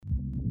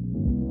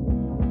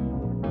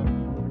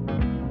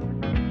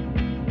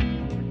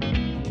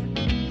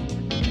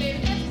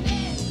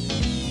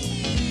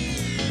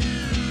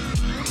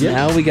Yeah.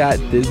 Now we got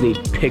Disney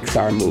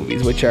PIXAR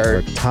movies, which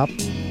are top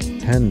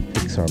 10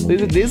 Pixar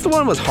movies. This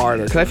one was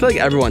harder because I feel like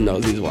everyone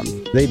knows these ones.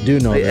 They do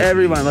know Like, that.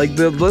 everyone, like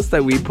the list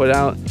that we put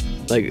out,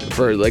 like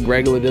for like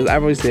regular Disney. I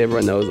always say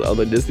everyone knows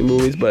other Disney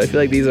movies, but I feel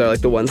like these are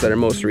like the ones that are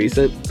most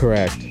recent.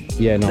 Correct.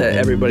 Yeah, no, That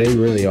everybody- they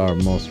really are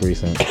most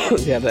recent.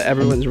 Yeah, that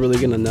everyone's really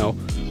gonna know.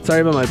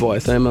 Sorry about my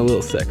voice. I'm a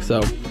little sick.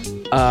 So,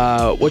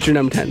 what's your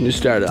number 10? Just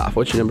start it off.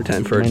 What's your number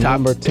 10 for My top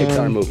number 10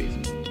 Pixar movies?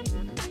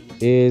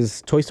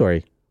 Is Toy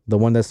Story, the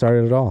one that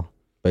started it all,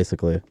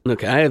 basically.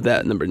 Okay, I have that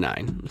at number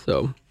 9.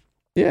 So,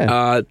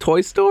 Yeah.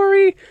 Toy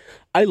Story.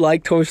 I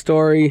like Toy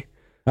Story.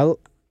 I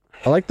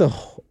like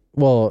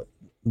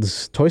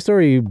this Toy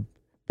Story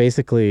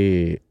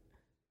basically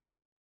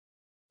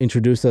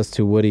introduced us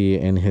to Woody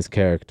and his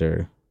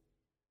character.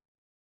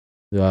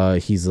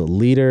 He's a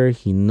leader.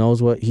 He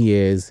knows what he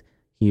is.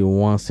 He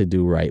wants to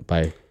do right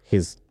by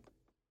his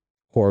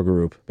core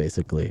group,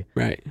 basically.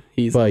 Right.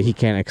 But he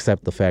can't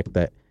accept the fact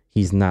that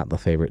he's not the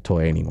favorite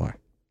toy anymore.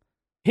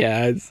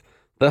 Yeah, it's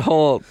the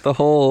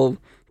whole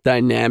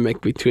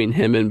dynamic between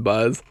him and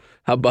Buzz.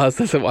 How Buzz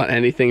doesn't want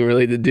anything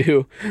really to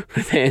do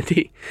with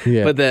Andy.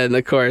 Yeah. But then,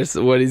 of course,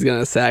 Woody's going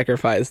to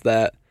sacrifice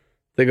that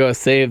to go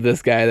save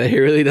this guy that he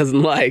really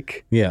doesn't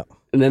like. Yeah.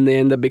 And then they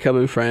end up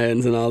becoming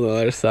friends and all the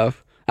other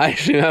stuff. I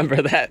actually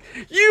remember that.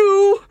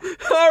 You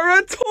are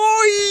a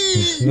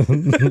toy!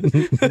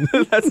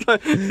 That's my...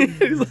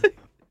 He's like,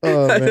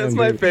 Oh, man, that's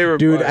my favorite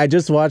dude, part. I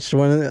just watched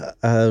one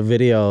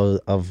video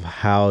of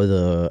how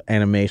the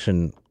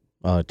animation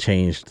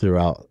changed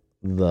throughout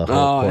the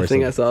whole course. I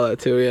think I saw that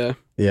too, yeah.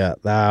 Yeah,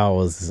 that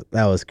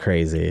was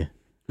crazy.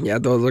 Yeah,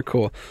 those are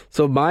cool.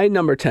 So my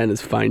number 10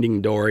 is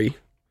Finding Dory.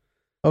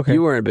 Okay.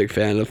 You weren't a big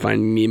fan of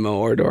Finding Nemo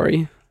or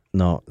Dory.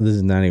 No, this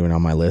is not even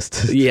on my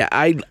list. Yeah,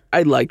 I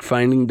like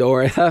Finding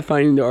Dory. I thought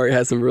Finding Dory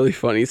has some really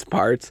funny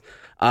parts.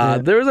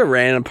 There was a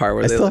random part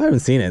where I still haven't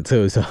seen it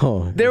too,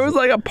 so there was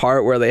like a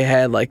part where they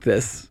had like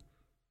this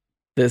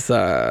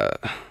the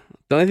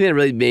only thing that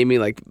really made me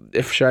like,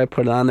 if should I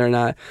put it on there or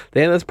not,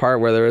 they had this part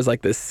where there was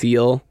like this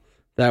seal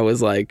that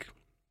was like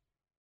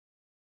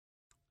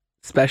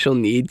special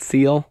needs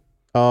seal.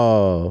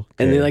 Oh,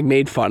 okay. And they like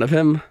made fun of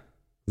him.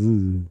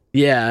 Ooh.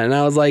 Yeah, and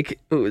I was like,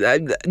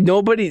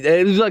 nobody,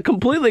 it was like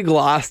completely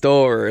glossed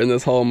over in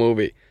this whole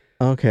movie.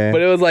 Okay.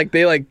 But it was like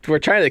they like were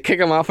trying to kick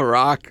him off a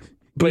rock,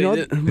 but You know-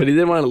 he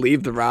didn't want to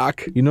leave the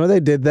rock. You know they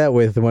did that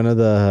with one of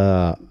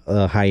the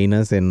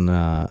hyenas in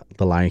The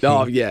Lion King.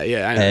 Oh yeah,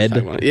 I know what you're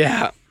talking about.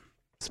 Yeah,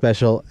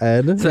 Special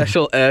Ed.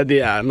 Special Ed.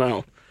 Yeah,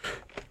 no,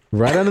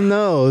 Right on the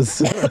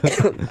nose.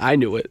 I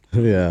knew it.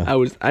 Yeah.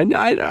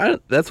 I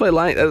that's why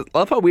I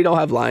love how we don't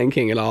have Lion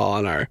King at all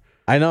on our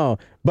I know,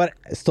 but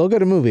still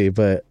good movie.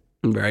 But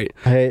right.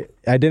 I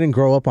didn't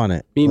grow up on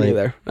it. Me Like,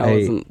 neither. I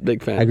wasn't a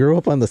big fan. I grew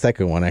up on the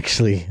second one,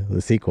 actually,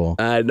 the sequel.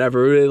 I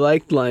never really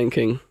liked Lion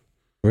King.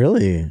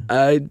 Really?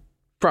 It's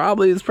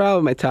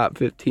probably my top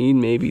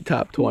 15, maybe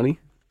top 20.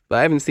 But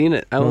I haven't seen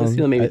it. I've only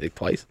seen it maybe like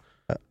twice.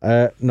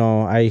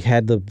 No, I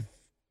had the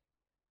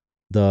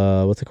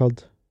what's it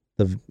called?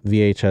 The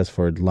VHS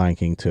for Lion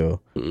King 2.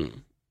 Mm.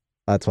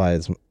 That's why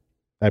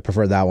I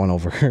prefer that one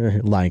over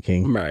Lion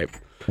King. Right.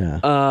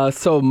 Yeah.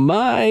 So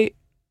my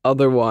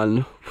other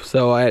one,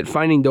 so I had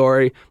Finding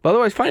Dory. But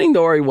otherwise, Finding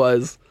Dory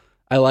was,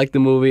 I liked the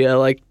movie. I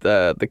liked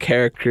the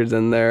characters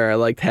in there. I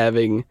liked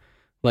having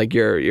like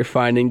you're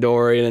Finding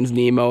Dory, and then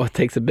Nemo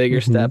takes a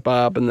bigger step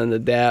up, and then the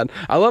dad.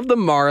 I love the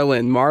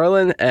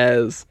Marlin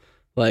as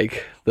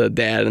like the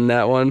dad in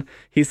that one.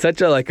 He's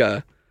such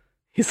a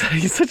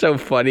He's such a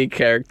funny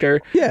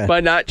character. Yeah.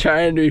 By not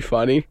trying to be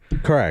funny.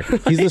 Correct.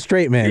 He's a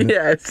straight man.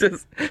 Yeah, it's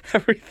just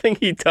everything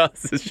he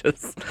does is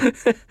just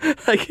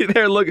like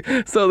they're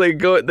looking. So they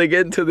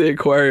get into the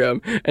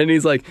aquarium, and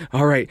he's like,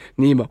 "All right,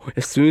 Nemo.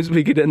 As soon as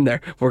we get in there,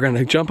 we're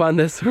gonna jump on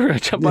this. We're gonna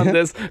jump on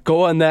this.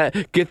 Go on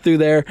that. Get through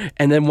there,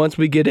 and then once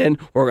we get in,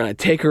 we're gonna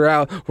take her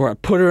out. We're gonna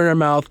put her in our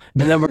mouth,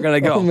 and then we're gonna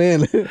go." Oh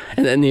man.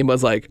 And then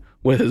Nemo's like,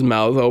 with his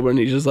mouth open,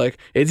 he's just like,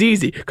 "It's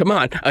easy. Come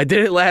on, I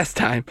did it last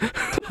time."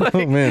 Like,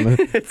 Oh man.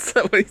 it's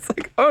so he's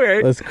like,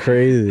 "Okay." That's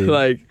crazy.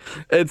 Like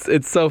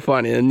it's so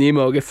funny, and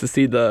Nemo gets to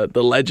see the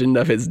legend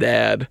of his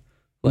dad,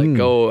 like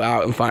go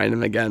out and find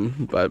him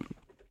again. But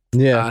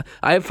yeah.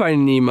 I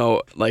find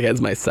Nemo like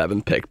as my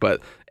 7th pick, but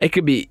it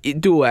could be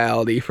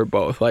duality for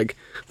both. Like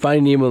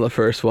Finding Nemo, the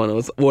first one, it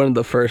was one of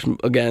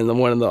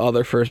the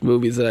other first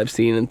movies that I've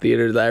seen in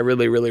theater that I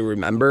really really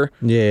remember.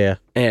 Yeah.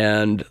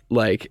 And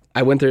like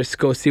I went there to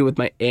go see it with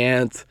my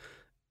aunt.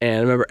 And I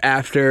remember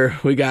after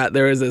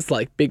there was this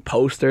like big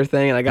poster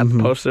thing, and I got the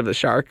poster of the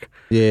shark.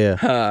 Yeah.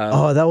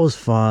 Oh, that was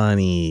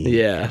funny.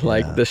 Yeah,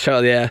 like the show.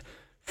 Yeah,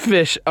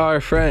 fish are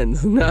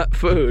friends, not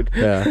food.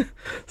 Yeah.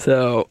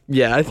 So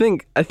yeah, I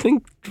think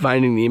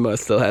Finding Nemo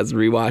still has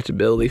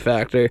rewatchability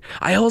factor.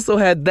 I also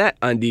had that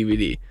on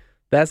DVD.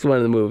 That's one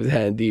of the movies I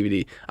had on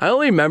DVD. I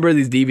only remember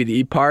these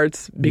DVD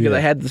parts because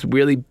I had this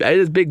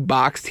big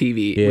box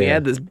TV. Yeah. We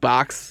had this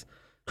box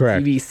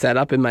Correct. TV set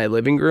up in my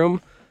living room.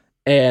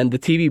 And the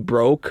TV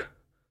broke,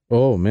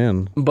 Oh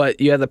man. but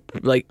you had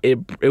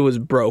it was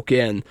broke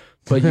in.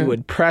 but you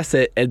would press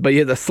it, but you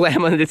had to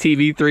slam on the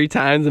TV 3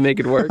 times to make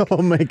it work.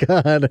 Oh my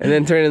god! And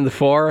then turn it into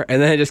 4,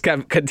 and then it just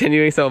kept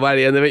continuing. So by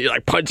the end of it, you're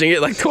like punching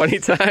it like 20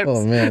 times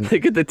Oh man! to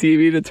get the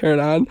TV to turn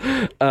on.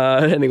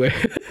 Anyway,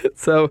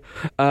 so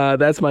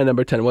that's my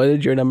number 10. What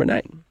is your number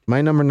 9?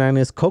 My number 9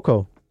 is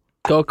Coco.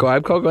 Coco. I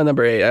have Coco at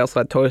number 8. I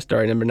also had Toy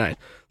Story number 9.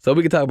 So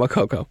we can talk about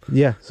Coco.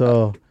 Yeah.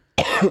 So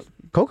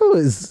Coco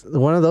is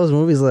one of those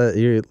movies that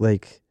you're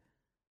like,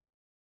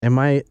 am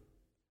I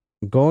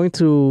going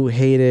to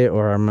hate it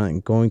or am I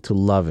going to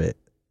love it?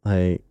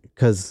 Like,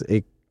 because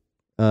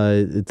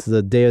it's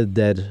the Day of the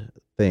Dead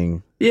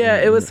thing. Yeah,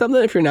 it was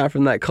something if you're not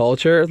from that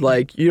culture,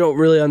 like you don't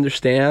really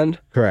understand.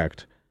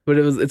 Correct. But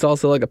it's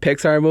also like a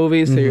Pixar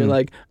movie, so you're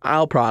like,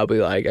 I'll probably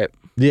like it.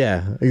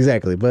 Yeah,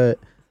 exactly. But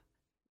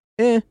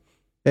And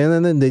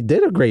then they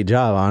did a great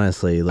job,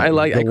 honestly.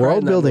 Like, the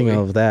world building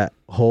of that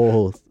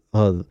whole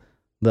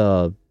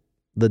the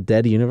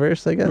Dead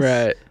universe, I guess.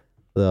 Right.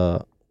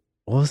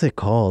 What was it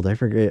called? I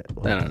forget.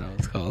 I don't know what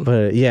it's called.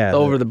 But yeah,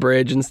 over the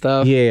bridge and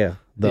stuff. Yeah.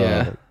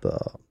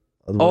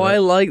 I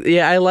like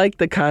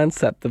the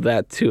concept of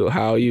that too.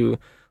 How you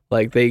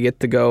like they get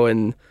to go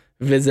and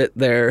visit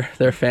their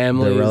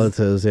families, their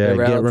relatives. Yeah,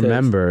 get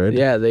remembered.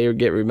 Yeah, they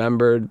get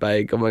remembered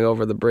by going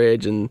over the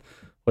bridge and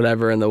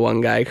whatever. And the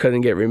one guy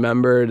couldn't get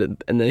remembered,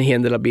 and then he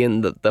ended up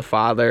being the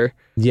father.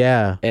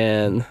 Yeah,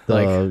 and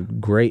the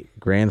great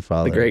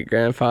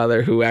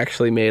grandfather who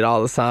actually made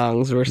all the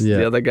songs versus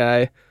the other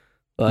guy.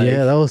 Like,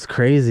 yeah, that was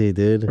crazy,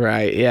 dude.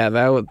 Right. Yeah,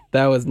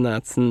 that was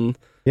nuts. And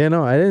yeah,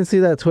 no, I didn't see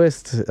that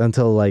twist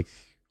until like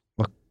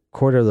a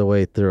quarter of the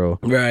way through.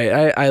 Right.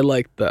 I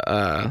like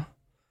the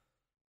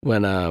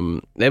when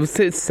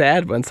it's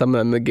sad when some of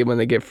them when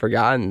they get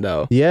forgotten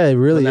though. Yeah, it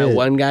really when is. That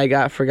one guy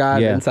got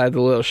forgotten inside the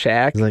little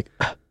shack. He's like,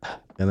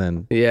 and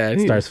then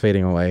it starts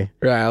fading away.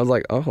 Right. I was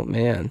like, oh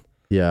man.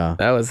 Yeah.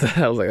 I was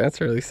like, that's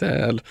really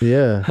sad.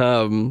 Yeah.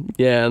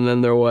 Yeah, and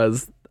then there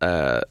was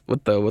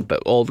with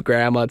the old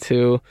grandma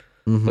too.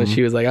 When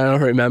she was like, I don't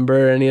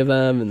remember any of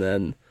them, and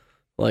then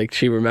like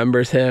she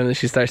remembers him and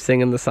she starts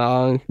singing the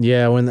song.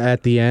 Yeah, when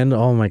at the end,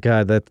 oh my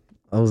god, that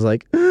I was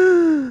like,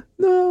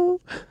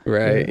 no.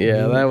 Right.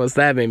 Yeah,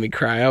 that made me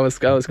cry. I was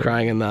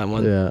crying in that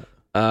one. Yeah.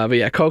 But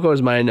yeah, Coco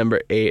is my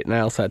number 8, and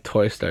I also had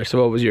Toy Story. So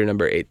what was your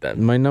number 8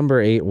 then? My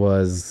number 8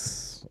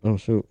 was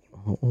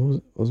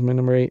what was my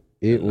number 8?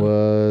 It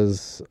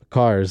was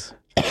Cars.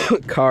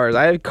 Cars.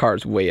 I have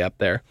Cars way up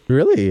there.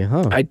 Really?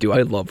 Huh. I do.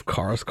 I love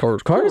Cars.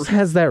 Cars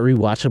has that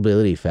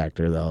rewatchability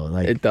factor though.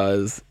 Like it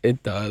does.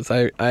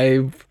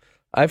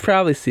 I've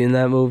probably seen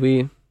that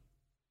movie.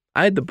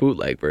 I had the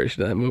bootleg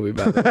version of that movie,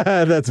 by the way.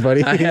 That's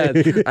funny. I had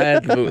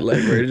the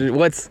bootleg version.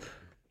 What's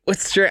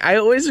strange? I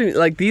always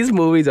like these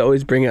movies.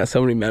 Always bring out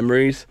so many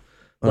memories.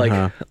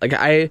 Like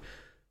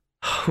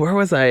where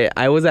was I?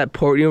 I was at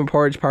you know where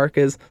Porridge Park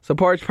is. So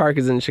Porridge Park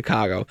is in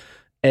Chicago,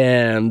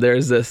 and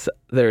there's this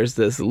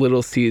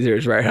Little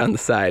Caesars right on the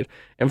side.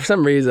 And for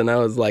some reason,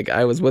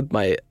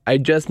 I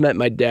just met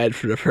my dad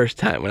for the first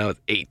time when I was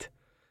 8.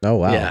 Oh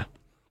wow. Yeah.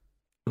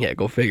 Yeah,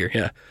 go figure.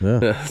 Yeah.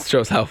 This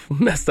shows how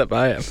messed up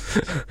I am.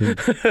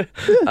 Just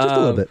a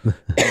little bit.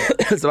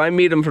 So I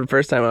meet him for the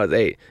first time when I was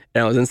 8,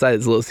 and I was inside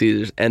this Little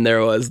Caesars, and there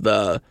was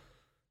the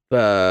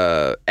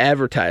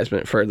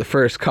advertisement for the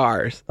first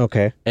Cars.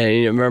 Okay. And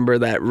you remember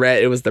that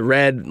red? It was the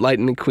red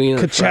Lightning McQueen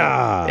on the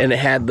front, and it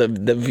had the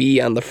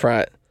V on the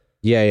front.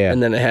 Yeah, yeah.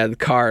 And then it had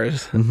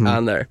Cars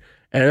on there.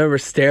 And I remember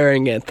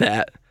staring at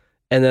that,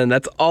 and then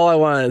that's all I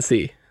wanted to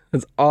see.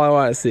 That's all I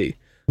wanted to see.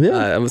 Yeah.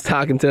 I was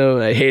talking to him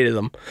and I hated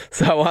him,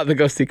 so I wanted to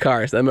go see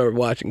Cars. I remember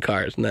watching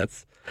Cars, and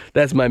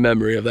that's my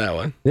memory of that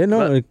one. Yeah,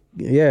 no,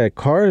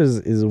 Cars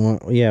is one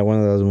of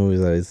those movies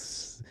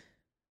that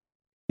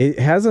it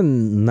has a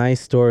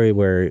nice story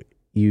where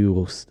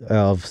you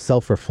of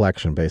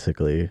self-reflection,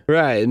 basically.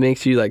 Right, it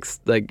makes you like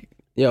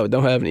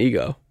don't have an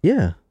ego.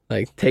 Yeah,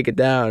 like take it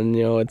down.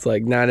 It's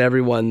like not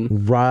everyone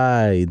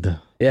ride.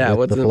 Yeah,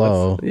 what's the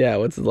flow?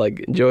 What's like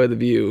enjoy the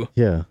view.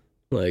 Yeah,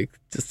 like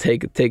just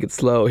take it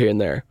slow here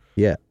and there.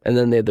 Yeah. And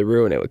then they had to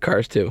ruin it with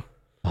Cars 2.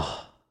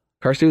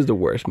 Cars 2 is the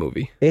worst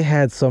movie. It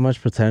had so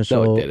much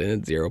potential. No, it didn't.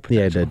 It's zero potential.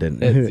 Yeah, it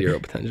didn't. It had zero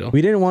potential.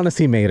 We didn't want to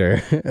see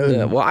Mater.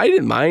 Yeah, well, I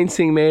didn't mind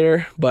seeing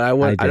Mater, but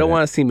I don't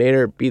want to see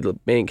Mater be the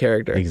main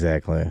character.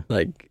 Exactly.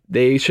 Like,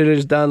 they should have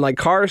just done, like,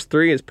 Cars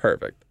 3 is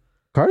perfect.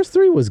 Cars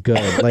 3 was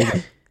good.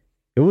 Like,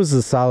 it was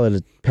a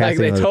solid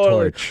passing of the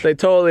torch. They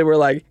totally were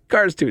like,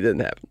 Cars 2 didn't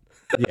happen.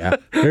 Yeah.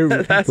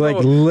 That's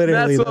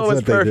literally what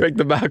was perfect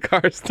about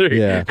Cars 3.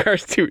 Yeah.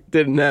 Cars 2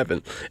 didn't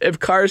happen. If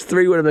Cars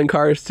 3 would have been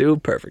Cars 2,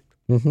 perfect.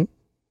 Mm-hmm.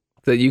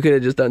 So you could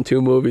have just done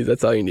 2 movies.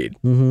 That's all you need.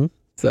 Mm-hmm.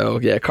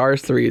 So yeah,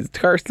 Cars 3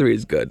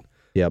 is good.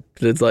 Yep.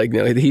 Because it's like,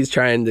 he's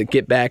trying to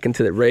get back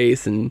into the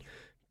race and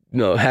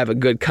have a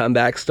good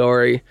comeback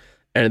story,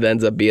 and it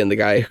ends up being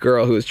the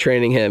girl who's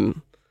training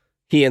him.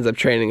 He ends up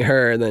training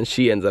her, and then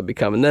she ends up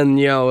becoming. Then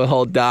the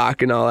whole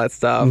doc and all that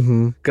stuff,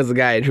 because the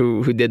guy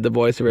who did the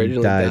voice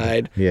originally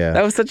died. Yeah,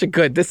 that was such a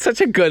good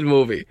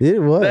movie.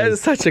 It was. That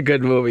is such a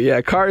good movie. Yeah,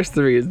 Cars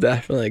 3 is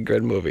definitely a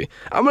good movie.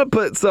 I'm gonna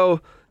put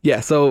so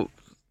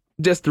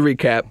just to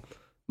recap,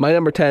 my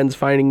number 10 is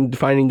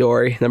Finding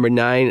Dory. Number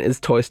 9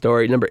 is Toy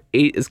Story. Number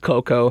 8 is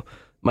Coco.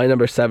 My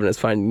number 7 is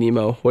Finding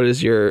Nemo. What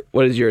is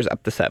yours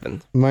up to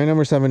 7? My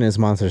number 7 is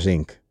Monsters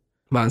Inc.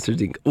 Monsters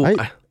Inc. Ooh,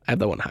 I have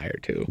that one higher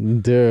too.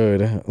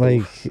 Dude,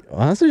 like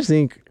Monsters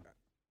Inc.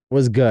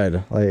 was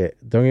good. Like,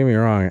 don't get me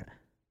wrong,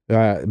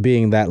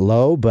 being that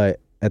low, but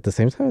at the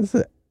same time,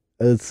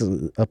 it's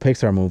a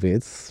Pixar movie.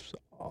 It's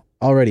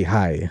already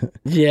high.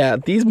 Yeah,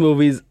 these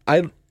movies.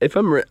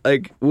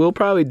 We'll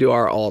probably do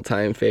our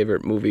all-time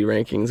favorite movie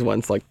rankings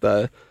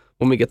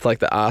when we get to like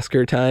the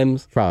Oscar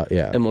times.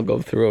 Yeah. And we'll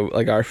go through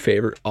like our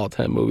favorite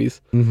all-time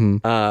movies. Mm-hmm.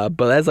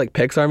 But as like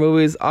Pixar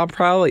movies, I'll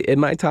probably in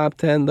my top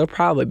 10, there'll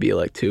probably be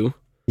like 2.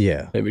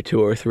 Yeah. Maybe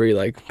 2 or 3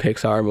 like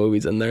Pixar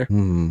movies in there.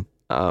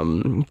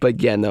 Mm-hmm.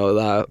 But yeah,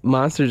 no,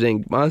 Monster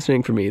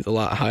Inc. for me is a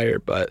lot higher.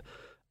 But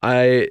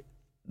I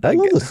love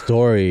the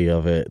story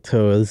of it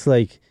too. It's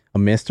like a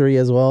mystery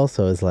as well.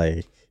 So it's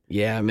like,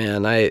 yeah,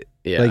 man, like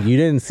you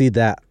didn't see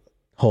that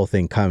whole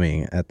thing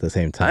coming at the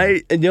same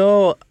time.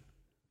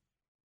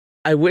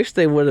 I wish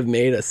they would have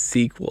made a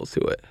sequel to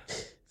it.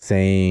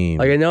 Same.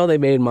 Like, I know they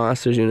made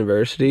Monsters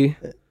University.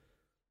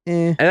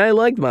 And I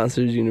liked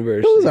Monsters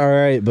University. It was all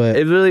right, but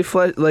it really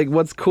like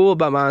what's cool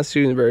about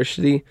Monsters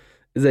University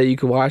is that you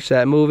can watch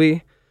that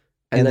movie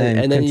and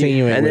then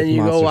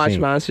you go watch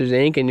Monsters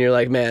Inc. and you're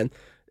like, man,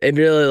 it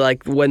really,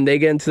 like, when they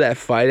get into that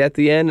fight at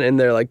the end and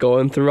they're like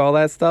going through all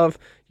that stuff,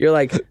 you're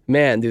like,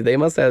 man, dude, they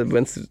must have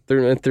went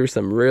through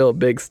some real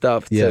big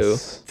stuff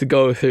to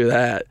go through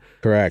that.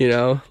 Correct. You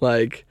know,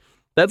 like,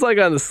 that's like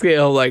on the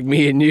scale of like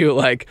me and you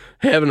like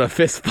having a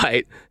fist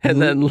fight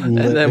and then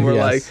we're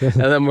like,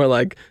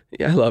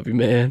 yeah, I love you,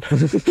 man.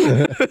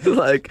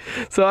 Like,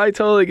 so I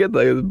totally get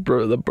the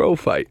bro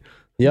fight.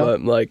 Yeah.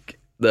 But like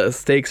the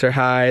stakes are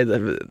high.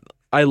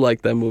 I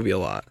like that movie a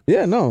lot.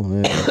 Yeah, no.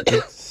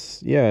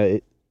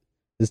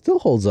 It still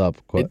holds up.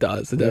 It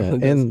does. It definitely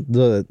does. And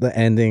the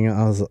ending,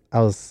 I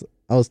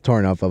was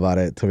torn up about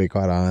it, to be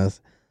quite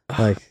honest.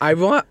 Like, I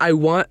want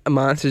a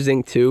Monsters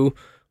Inc. 2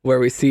 where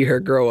we see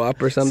her grow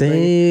up or something.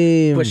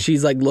 Same. But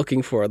she's like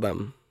looking for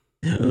them.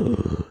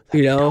 You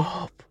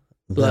know?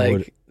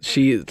 Like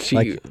she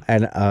like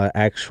an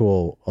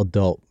actual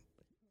adult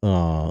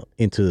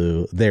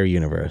into their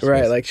universe.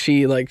 Right, like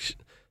she like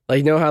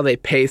you know how they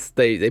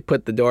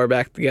put the door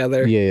back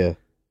together? Yeah.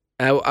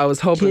 I was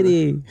hoping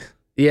Kitty.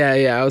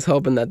 Yeah, I was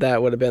hoping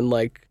that would have been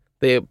like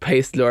they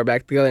paste the door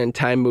back together and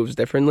time moves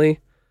differently.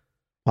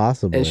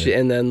 Possibly.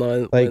 And then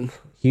like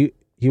he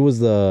was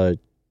the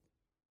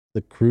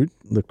crew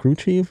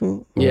chief,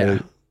 or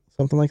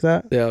something like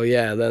that. Oh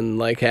yeah, then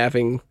like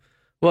having,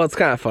 well, it's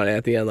kind of funny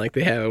at the end, like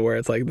they have it where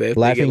it's like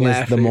laughing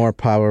is the more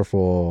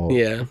powerful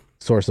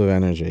source of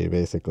energy,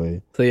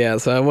 basically.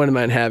 So I wouldn't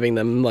mind having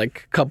them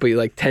like a couple,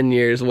 like 10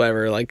 years,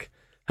 whatever, like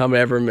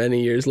however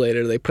many years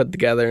later they put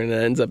together, and it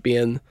ends up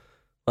being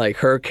like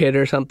her kid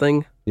or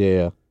something.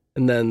 Yeah.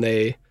 And then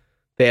they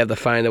have to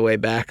find a way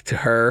back to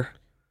her.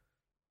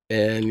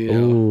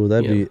 And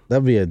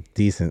that'd be a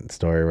decent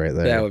story right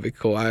there. That would be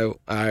cool.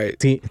 I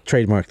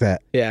trademark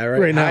that. Yeah,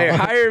 right now.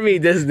 Hire me,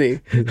 Disney,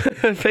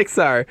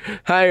 Pixar.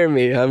 Hire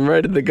me. I'm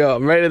ready to go.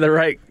 I'm ready to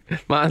write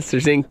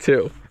Monsters Inc.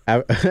 2.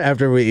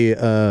 After we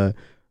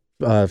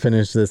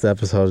finish this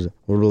episode,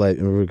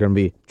 we're gonna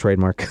be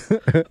trademark.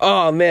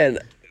 Oh man.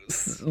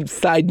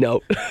 Side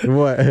note.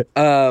 What?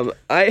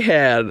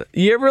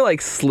 You ever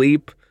like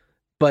sleep,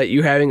 but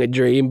you're having a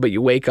dream, but you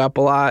wake up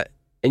a lot?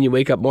 And you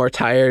wake up more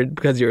tired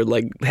because you're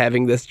like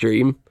having this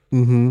dream.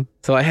 Mm-hmm.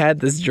 So I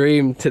had this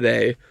dream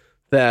today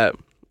that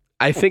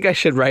I think I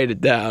should write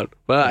it down.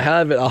 Well,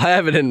 I'll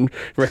have it in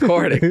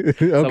recording.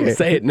 Okay. So I'm gonna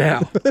say it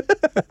now.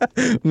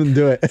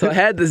 Do it. So I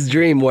had this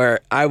dream where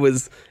it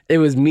was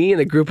me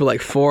and a group of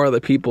like 4 other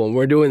people, and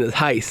we're doing this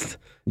heist.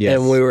 Yes.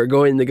 And we were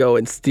going to go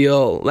and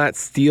not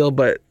steal,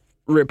 but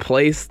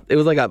replace. It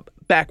was like a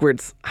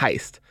backwards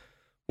heist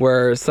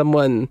where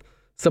someone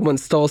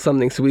stole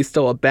something, so we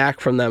stole it back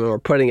from them and we're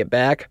putting it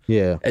back.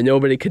 Yeah. And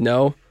nobody could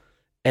know.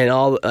 And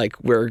all like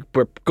we're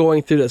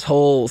going through this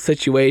whole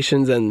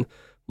situations, and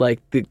like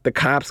the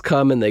cops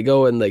come and they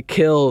go and they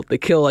kill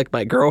like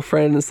my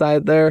girlfriend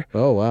inside there.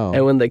 Oh wow.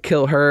 And when they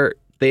kill her,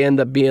 they end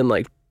up being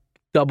like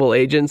double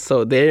agents,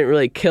 so they didn't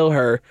really kill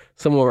her.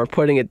 So when we're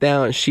putting it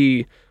down,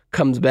 she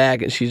comes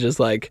back and she's just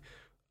like,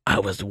 I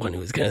was the one who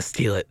was gonna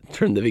steal it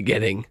from the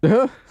beginning.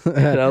 And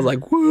I was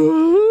like,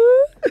 what?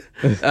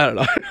 I don't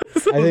know.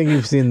 I think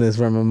you've seen this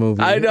from a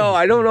movie. I know.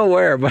 I don't know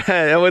where, but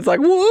I was like,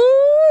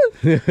 what?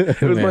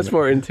 It was much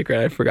more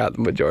integrated. I forgot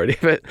the majority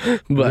of it.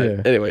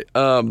 But anyway,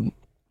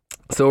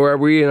 so are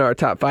we in our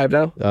top 5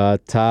 now?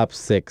 Top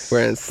 6.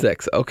 We're in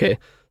 6. Okay.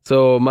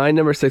 So my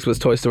number 6 was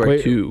Toy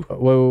Story 2.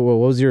 What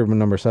was your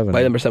number 7?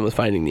 My number 7 was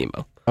Finding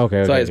Nemo.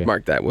 Okay. So I just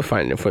marked that with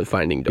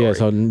Finding Dory. Yeah.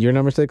 So your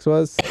number 6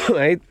 was?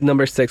 My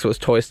number 6 was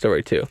Toy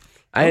Story 2.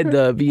 I had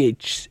the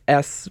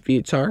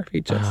VHR.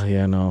 Oh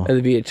yeah, no. I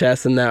had the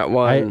VHS in that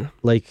one.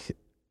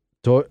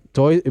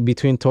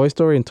 Between Toy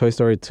Story and Toy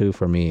Story 2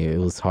 for me, it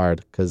was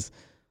hard because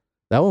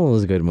that one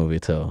was a good movie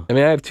too. I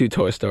mean, I have 2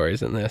 Toy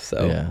Stories in this,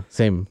 so yeah,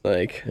 same.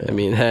 Like, I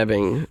mean,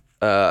 having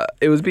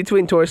it was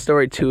between Toy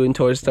Story 2 and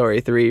Toy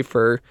Story 3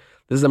 for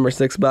this is number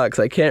 6 box.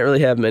 I can't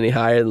really have many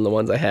higher than the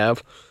ones I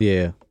have.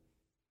 Yeah.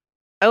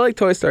 I like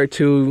Toy Story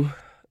 2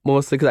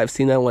 mostly because I've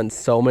seen that one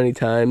so many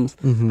times.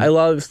 Mm-hmm. I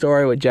love the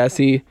story with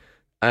Jessie.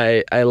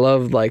 I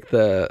love like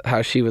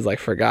how she was like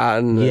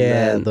forgotten.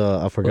 Yeah, and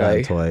then, the forgotten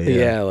like, toy.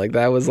 Yeah, like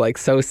that was like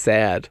so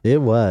sad.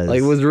 It was. Like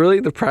it was really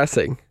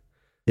depressing.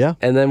 Yeah.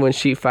 And then when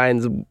she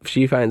finds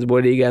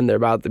Woody again, they're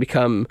about to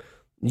become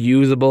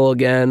usable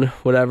again,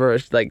 whatever.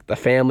 It's like the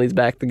family's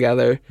back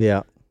together.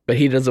 Yeah. But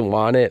he doesn't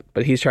want it.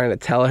 But he's trying to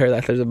tell her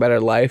that there's a better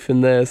life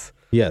in this.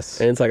 Yes.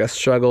 And it's like a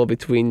struggle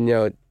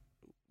between,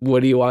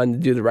 Woody wanting to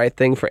do the right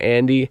thing for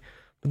Andy,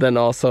 but then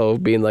also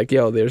being like,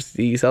 there's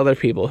these other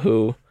people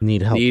who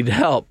need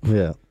help.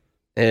 Yeah.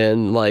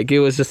 And like it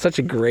was just such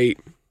a great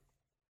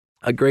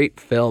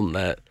film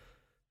that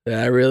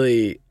I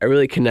really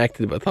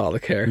connected with all the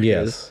characters.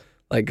 Yes.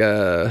 Like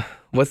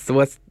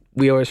what's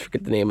we always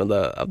forget the name of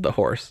the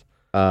horse.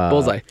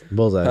 Bullseye.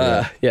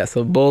 Yeah.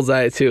 So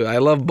Bullseye too. I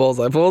love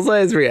Bullseye.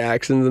 Bullseye's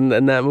reactions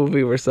in that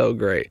movie were so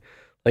great.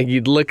 Like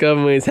you'd look at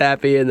him when he's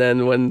happy, and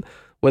then when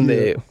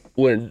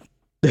when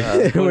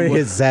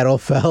his saddle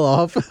fell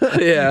off.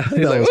 Yeah,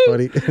 that was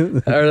funny.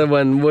 Or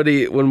when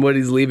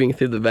Woody's leaving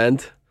through the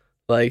vent,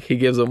 like he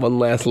gives him one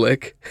last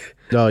lick.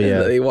 Oh yeah.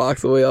 And then he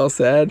walks away all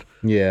sad.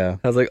 Yeah.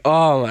 I was like,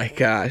 oh my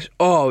gosh.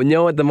 Oh, you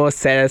know what? The most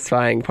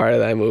satisfying part of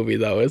that movie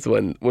though is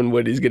when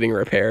Woody's getting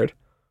repaired.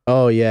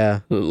 Oh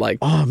yeah. Like,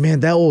 oh man,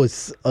 that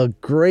was a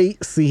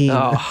great scene.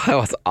 Oh, that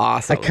was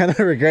awesome. I kind of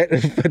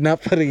regret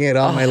not putting it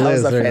on my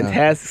list. That was a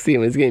fantastic scene.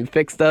 It was getting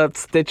fixed up,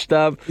 stitched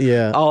up,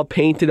 all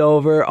painted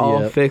over,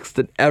 all fixed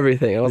and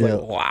everything. I was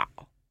like, wow.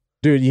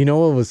 Dude, you know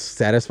what was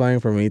satisfying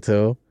for me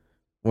too?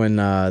 When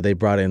they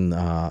brought in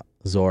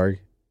Zorg.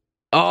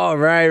 Oh,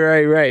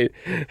 right.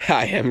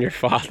 I am your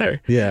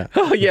father. Yeah.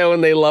 Oh, yeah,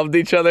 when they loved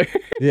each other.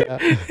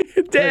 Yeah.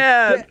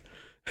 Dad.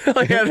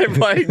 Like how they're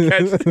playing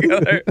catch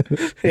together.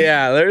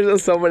 Yeah, there's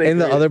just so many. And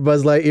the other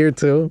Buzz Lightyear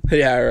too.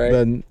 Yeah,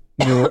 right.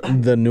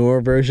 The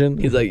newer version.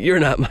 He's like, you're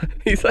not my...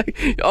 He's like,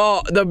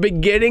 oh, the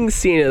beginning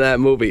scene of that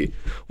movie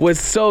was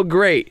so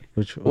great.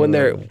 Which one? When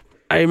they're...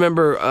 I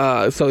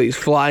remember, so he's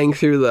flying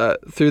through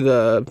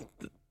the...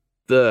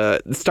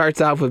 It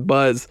starts off with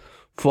Buzz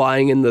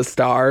flying in the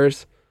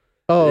stars.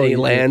 Oh, and he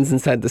lands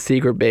inside the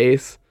secret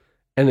base,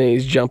 and then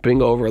he's jumping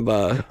over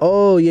the...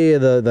 Oh, yeah,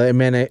 the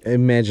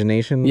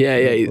imagination. Yeah.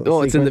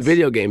 It's in the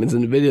video game.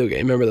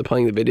 Remember they're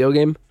playing the video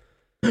game?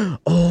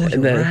 Oh,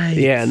 and then, right.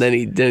 Yeah, and then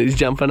he's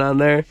jumping on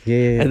there.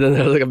 Yeah. And then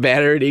there's like a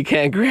battery and he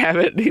can't grab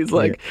it. And he's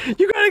like,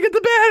 you gotta get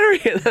the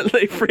battery. And then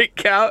they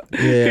freak out.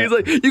 Yeah. He's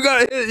like, you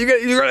gotta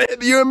hit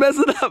me, you're gonna mess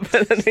it up.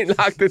 And then they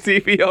knock the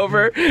TV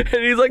over and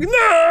he's like,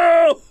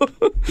 no.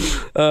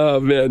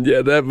 Oh man,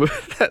 yeah,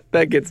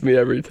 that gets me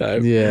every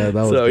time. Yeah, that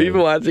was so good.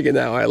 even watching it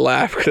now, I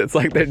laugh because it's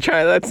like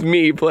that's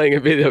me playing a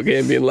video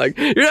game being like,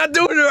 you're not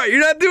doing it right.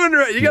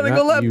 You gotta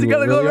go left. You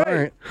gotta go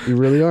right. You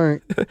really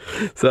aren't.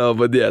 So,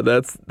 but yeah,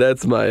 that's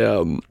my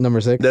number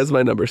 6. That's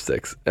my number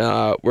 6.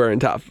 We're in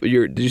top.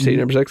 Did you say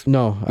number 6?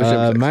 No,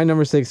 my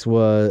number 6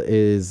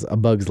 is A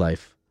Bug's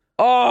Life.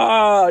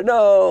 Oh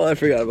no, I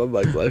forgot about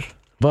Bug's Life.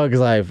 Bug's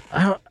Life.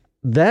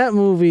 That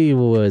movie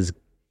was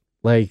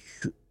like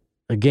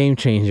a game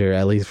changer,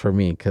 at least for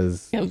me,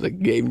 because it was a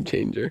game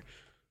changer.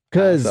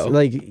 Because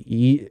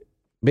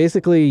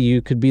basically,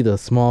 you could be the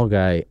small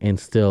guy and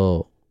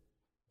still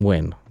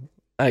win.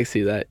 I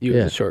see that. You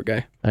were the short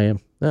guy. I am.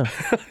 Yeah.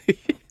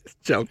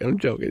 I'm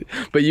joking.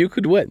 But you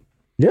could win.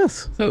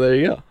 Yes. So there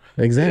you go.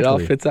 Exactly. It all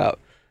fits out.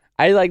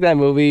 I like that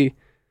movie.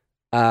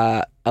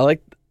 I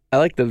like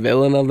the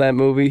villain of that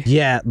movie.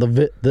 Yeah, I love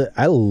the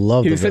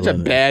villain. He was such a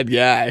bad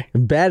guy.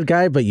 Bad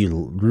guy, but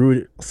you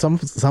rooted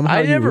somehow.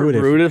 I never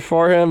rooted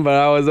for him, but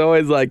I was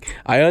always like,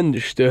 I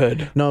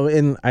understood. No,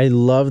 and I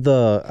loved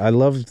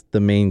the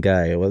main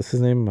guy. What's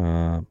his name?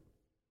 What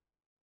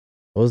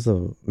was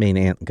the main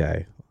ant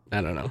guy?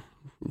 I don't know.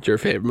 It's your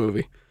favorite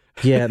movie.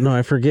 Yeah, no,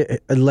 I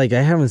forget. Like,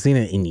 I haven't seen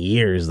it in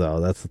years,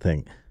 though. That's the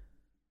thing.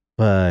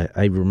 But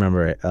I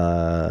remember it.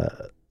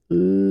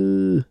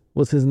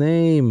 What's his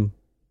name?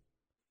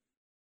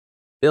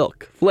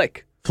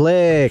 Flick.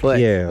 Yeah.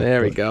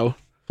 There we go.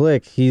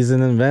 Flick. He's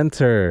an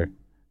inventor,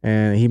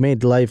 and he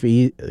made life.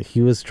 He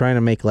was trying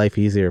to make life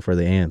easier for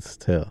the ants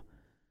too.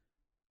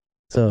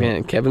 So,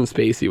 man, Kevin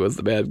Spacey was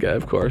the bad guy,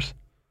 of course.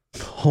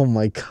 Oh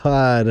my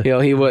God.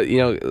 He was.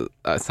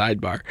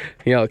 Sidebar.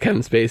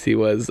 Kevin Spacey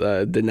was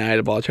denied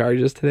of all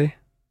charges today.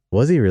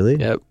 Was he really?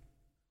 Yep.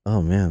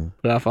 Oh man.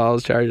 Put off all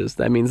his charges.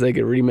 That means they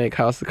could remake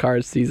House of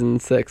Cards season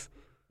 6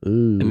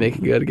 and make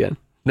it good again.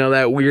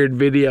 That weird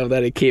video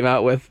that it came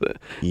out with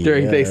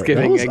during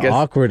Thanksgiving. That was I guess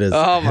awkward as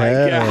hell, my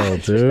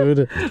God, dude.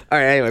 All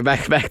right. Anyway,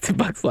 back to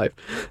Bug's Life.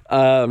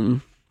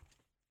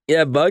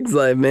 Yeah, Bug's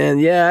Life, man.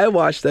 Yeah, I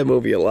watched that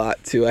movie a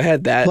lot too. I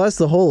had that. Plus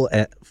the whole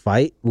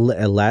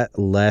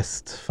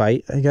last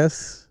fight, I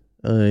guess,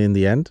 in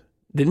the end.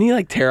 Didn't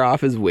he tear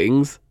off his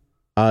wings?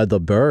 The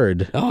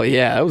bird. Oh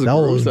yeah, that was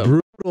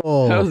gruesome.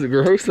 brutal. That was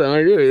gross.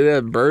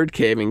 That bird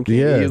came and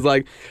Yeah. he was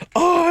like,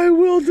 "I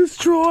will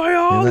destroy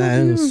all And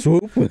then of you."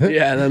 swoop.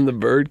 Yeah, and then the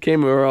bird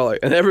came. And we were all like,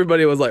 and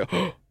everybody was like,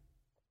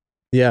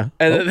 Yeah.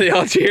 and then they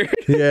all cheered.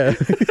 Yeah.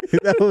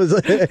 That was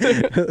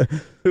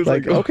It was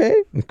like, like, okay,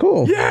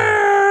 cool.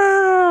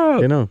 yeah.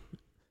 You know,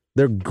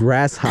 they're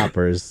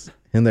grasshoppers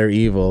and they're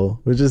evil,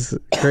 which is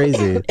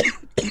crazy.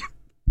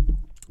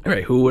 All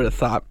right, who would have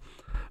thought?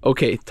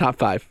 Okay, top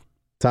five.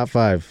 Top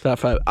 5. Top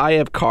 5. I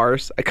have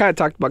Cars. I kind of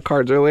talked about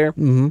Cars earlier,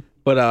 Mm-hmm.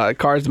 but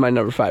Cars is my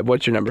number 5.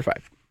 What's your number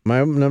 5?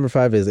 My number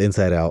 5 is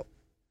Inside Out.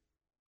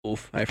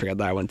 Oof, I forgot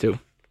that one too.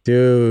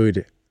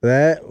 Dude,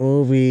 that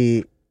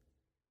movie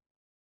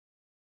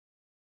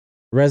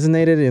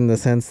resonated in the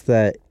sense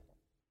that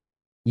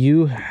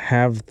you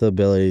have the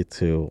ability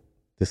to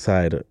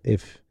decide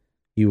if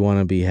you want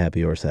to be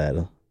happy or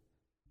sad.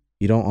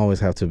 You don't always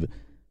have to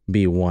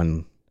be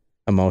one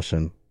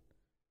emotion,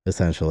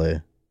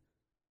 essentially.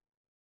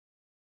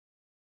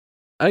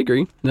 I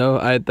agree. No,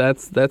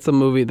 that's a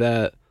movie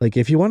that Like,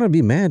 if you want to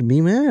be mad,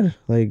 be mad.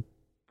 Like,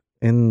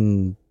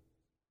 and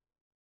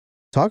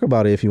talk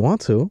about it if you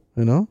want to,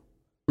 you know?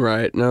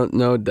 right.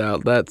 No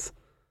doubt. That's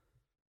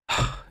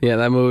yeah.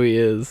 That movie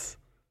is.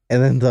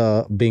 And then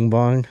the Bing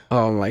Bong.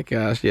 Oh my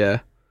gosh. Yeah.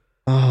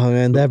 Oh,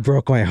 man, that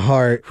broke my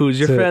heart. Who's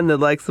your friend that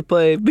likes to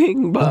play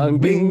Bing Bong,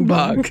 Bing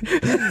Bong?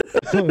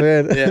 Oh,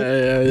 man.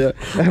 Yeah.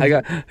 I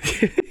got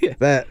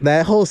yeah.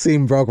 That whole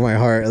scene broke my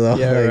heart, though.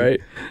 Yeah, like, right.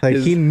 Like,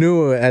 he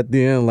knew at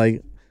the end,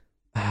 like,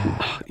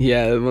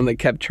 Yeah, when they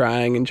kept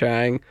trying and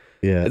trying.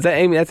 yeah. Is that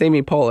Amy? That's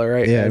Amy Poehler,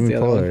 right? Yeah, That's Amy the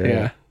other one. Poehler,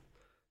 yeah.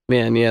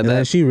 Man, yeah, And then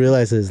that. she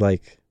realizes,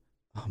 like,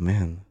 oh,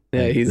 man.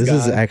 Yeah, like, he's this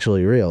is gone.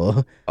 actually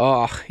real.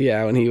 Oh,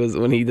 yeah, when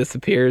he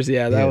disappears.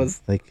 Yeah, that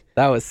was like,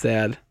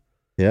 sad.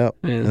 yeah.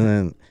 Man.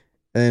 And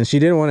then she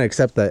didn't want to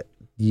accept that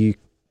you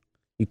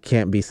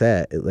can't be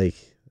sad.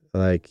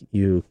 Like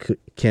you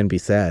can be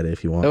sad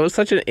if you want. It was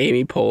such an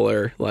Amy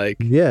Poehler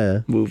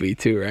Yeah. movie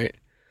too, right?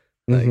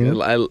 Like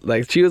Mhm.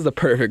 like she was the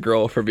perfect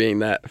girl for being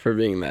that.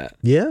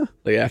 Yeah.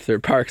 Like after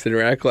Parks and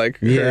Rec, like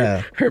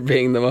Yeah. her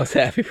being the most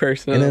happy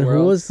person And in then the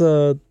who world.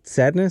 was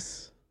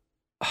Sadness?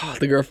 Oh,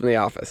 the girl from The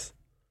Office.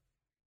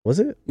 Was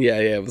it? Yeah,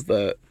 it was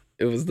the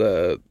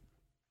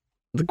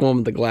one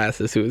with the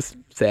glasses who was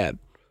sad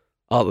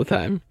all the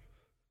time.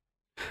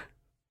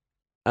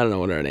 I don't know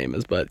what her name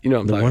is, but you know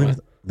what I'm The talking one about.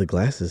 with the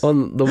glasses.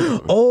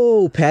 The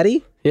Oh,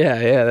 Patty?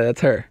 yeah, that's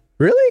her.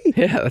 Really?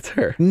 Yeah, that's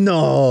her.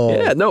 No.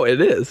 Yeah, no,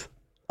 it is.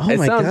 Oh It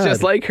my sounds God.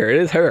 just like her.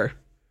 It is her.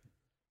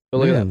 But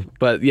look at Man. that.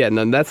 But yeah,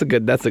 no, that's a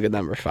good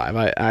number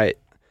 5.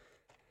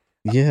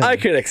 Yeah. I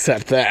can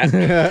accept that.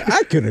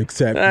 I can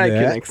accept I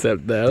that. can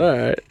accept that. All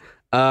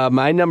right.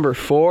 My number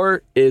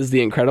 4 is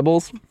The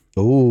Incredibles.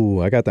 Oh,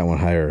 I got that one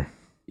higher.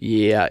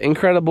 Yeah,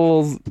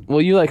 Incredibles.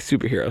 Well, you like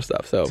superhero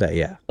stuff, so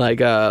Yeah. like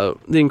The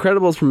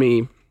Incredibles for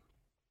me.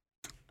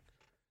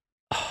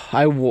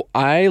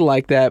 I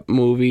like that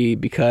movie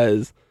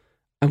because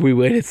we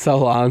waited so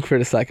long for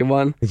the second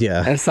one, Yeah.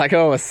 and the second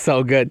one was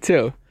so good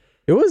too.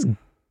 It was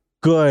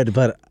good,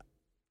 but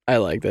I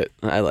liked it.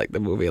 I liked the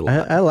movie a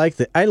lot. I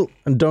liked it.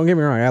 Don't get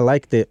me wrong, I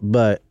liked it,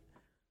 but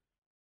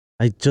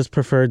I just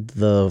preferred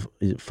the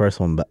first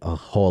one a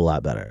whole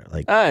lot better.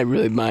 Like, I didn't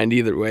really mind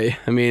either way.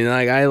 I mean,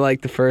 like I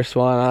like the first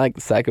one. I like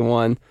the second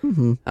one.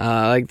 mhm.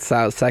 I like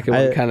the second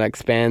one kind of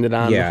expanded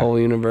on the Yeah. whole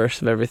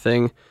universe of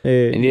everything,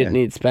 and you didn't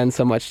need to spend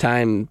so much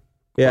time.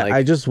 Yeah, like-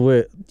 I just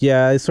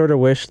I sort of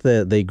wish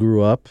that they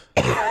grew up.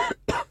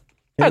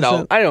 I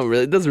don't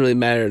really. It doesn't really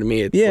matter to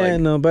me. It's Yeah,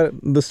 like, no, but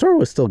the story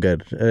was still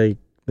good.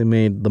 They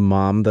made the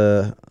mom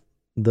the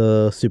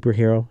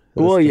superhero.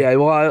 well, yeah.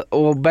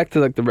 Well, back to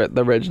like the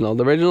original.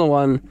 The original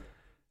one,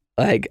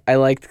 like I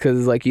liked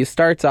because like he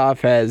starts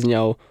off as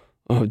oh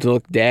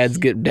look,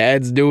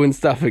 dad's doing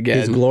stuff again.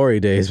 His glory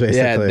days,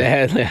 basically.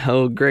 Yeah, dad.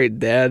 Oh, great,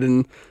 dad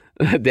and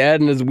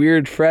his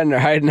weird friend are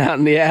hiding out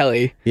in the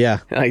alley. Yeah,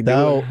 Like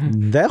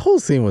that whole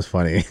scene was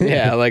funny.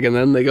 yeah, like and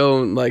then they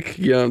go and like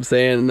you know what I'm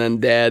saying, and then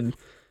dad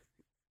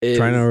is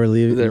Trying to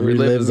relive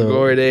his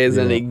glory days,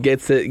 and yeah. he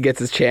gets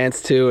his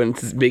chance to, and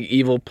it's this big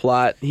evil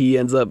plot. He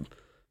ends up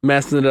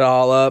messing it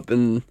all up,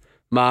 and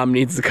mom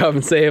needs to come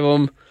and save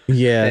him.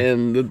 Yeah,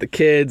 And the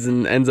kids,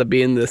 and ends up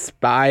being this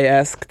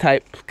spy-esque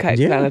type kind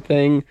of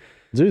thing.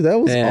 dude, that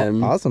was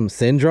And- awesome.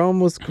 Syndrome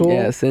was cool.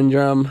 Yeah,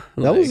 Syndrome.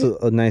 That was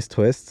a nice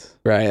twist.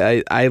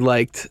 right. I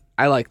liked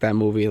that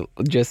movie.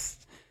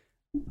 Just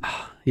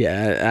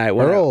yeah.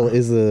 Earl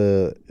is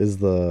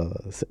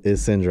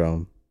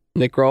Syndrome.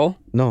 Nick Kroll.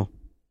 No,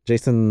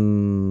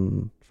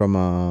 Jason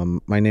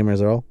from My Name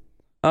Is Earl.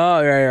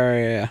 Oh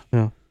yeah.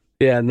 Yeah.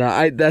 Yeah, no,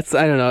 I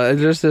don't know.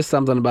 There's just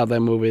something about that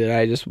movie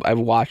that I've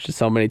watched it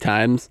so many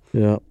times.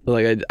 Yeah.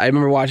 Like I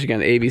remember watching it on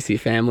ABC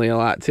Family a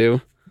lot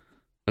too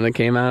when it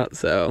came out.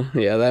 So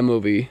yeah, that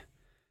movie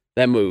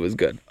was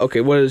good. Okay,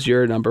 what is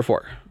your number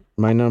 4?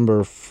 My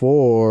number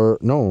 4.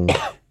 No.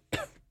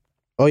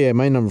 Oh yeah,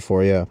 my number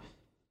 4. Yeah,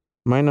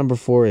 my number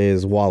 4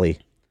 is Wall-E.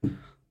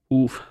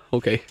 Oof.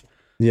 Okay. I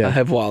Yeah.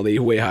 have Wall-E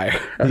way higher.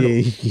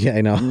 Yeah,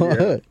 I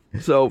know.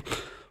 So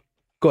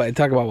go ahead,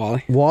 talk about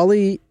Wall-E.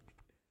 Wall-E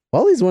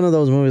Wally's one of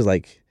those movies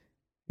like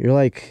you're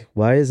like,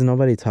 why is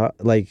nobody talk?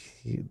 Like,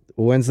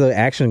 when's the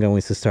action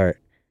going to start?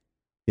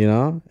 You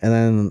know, and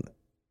then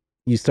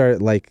you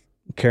start like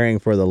caring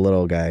for the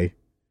little guy.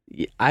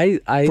 I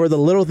For the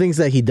little things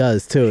that he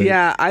does too.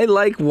 Yeah, I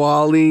like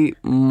Wall-E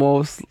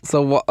most.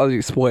 So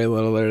I'll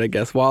spoiler alert, I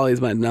guess. Wall-E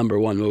is my number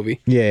one movie.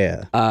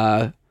 Yeah.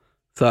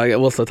 So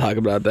we'll still talk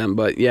about them,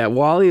 but yeah,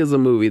 Wall-E is a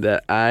movie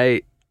that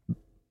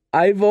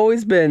I've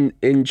always been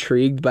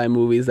intrigued by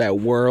movies that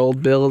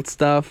world build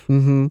stuff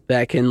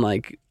that can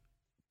like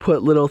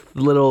put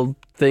little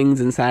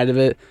things inside of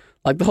it,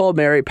 like the whole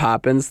Mary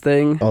Poppins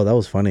thing. Oh, that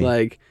was funny.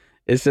 Like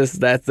it's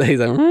just he's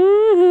like.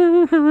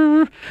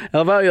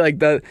 How about you?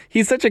 Like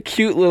he's such a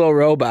cute little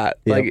robot.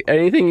 Yep. Like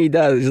anything he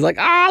does, he's like,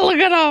 look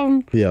at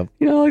him. Yep.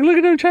 You know, like look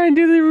at him try and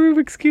do the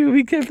Rubik's Cube.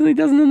 He definitely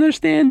doesn't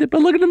understand it,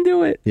 but look at him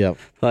do it. Yep.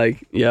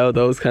 Like,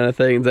 those kind of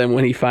things. And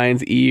when he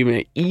finds Eve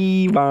and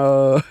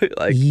Eva,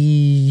 like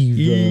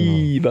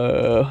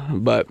Eva.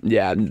 But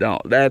yeah, no,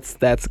 that's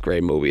a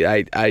great movie.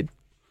 I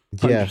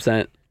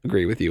 100%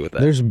 agree with you with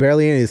that. There's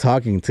barely any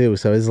talking too,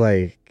 so it's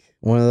like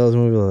one of those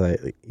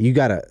movies like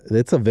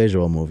it's a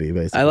visual movie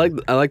basically. I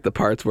like the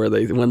parts where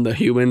when the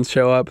humans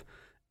show up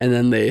and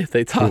then they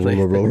talk. They're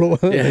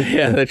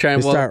trying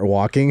to start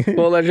walking.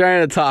 Well, they're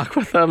trying to talk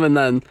with them, and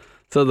then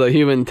so the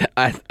human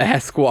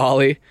asks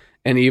Wall-E,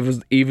 and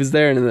Eve is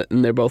there, and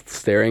they're both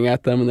staring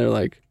at them, and they're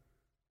like,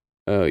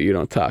 "Oh, you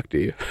don't talk, do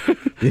you?"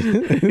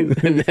 and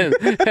then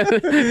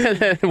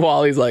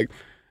Wall-E's like.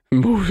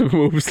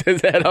 Moves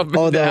his head up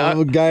and down.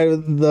 The guy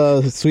with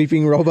the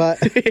sweeping robot?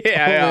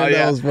 Yeah.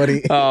 That was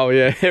funny. Oh,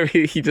 yeah.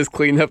 He just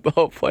cleaned up the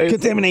whole place.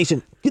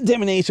 Contamination.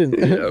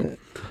 Yeah.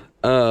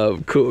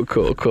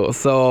 Cool.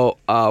 So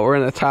we're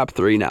in the top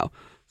 3 now.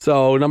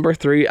 So number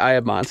 3, I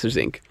have Monsters,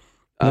 Inc.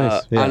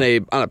 Nice. Yeah.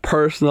 On a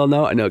personal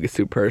note, I know it gets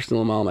too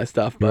personal and all my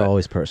stuff, but... You're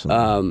always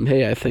personal.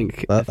 Hey, I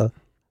think...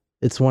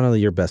 it's one of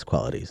your best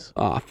qualities.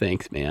 Oh,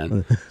 thanks,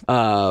 man.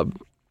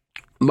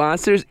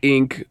 Monsters,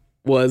 Inc.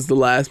 was the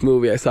last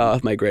movie I saw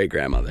with my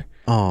great-grandmother.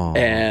 Oh.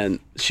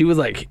 And she was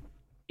like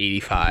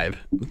 85.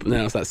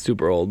 Now it's not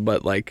super old,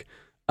 but like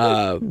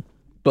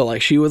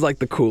she was like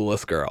the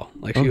coolest girl.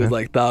 Like she was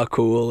like the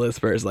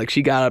coolest person. Like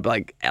she got up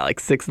like at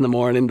like 6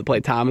 a.m. to play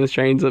Thomas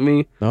Trains with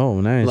me.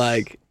 Oh, nice.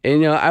 Like,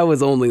 and I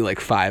was only like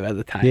 5 at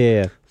the time.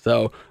 Yeah.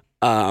 So,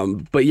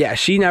 but yeah,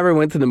 she never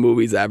went to the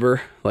movies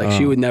ever. Like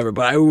she would never,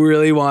 but I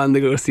really wanted to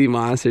go see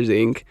Monsters,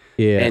 Inc.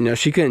 Yeah. And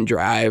she couldn't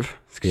drive.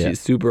 She's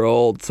super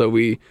old. So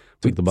we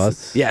took the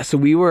bus. Yeah, so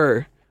we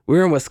were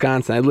in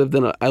Wisconsin. I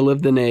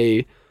lived in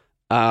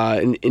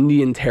an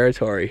Indian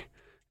territory,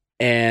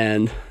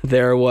 and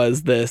there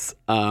was this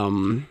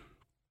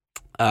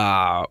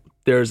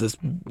there's this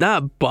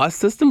not a bus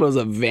system, but it was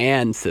a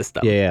van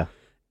system. Yeah.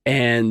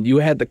 And you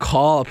had to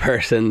call a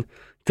person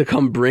to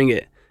come bring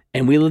it.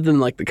 And we lived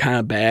in like the kind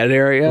of bad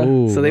area,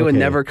 so they would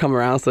never come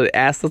around. So they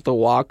asked us to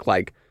walk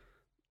like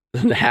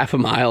half a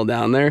mile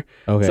down there.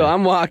 Okay. So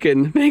I'm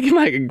walking, making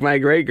my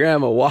great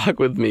grandma walk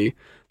with me.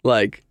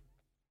 Like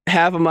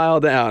half a mile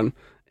down,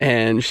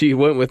 and she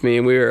went with me,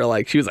 and we were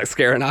like, she was like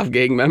scaring off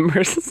gang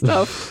members and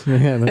stuff.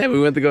 And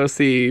we went to go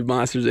see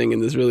Monsters Inc.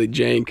 in this really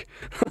jank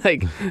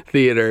like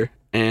theater,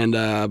 and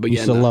but you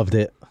yeah, still loved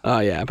it. Oh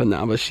yeah, but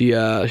she's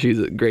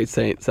a great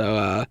saint.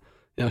 So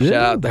shout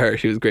out to her.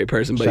 She was a great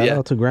person. But shout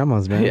out to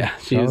grandmas, man. Yeah,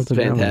 she was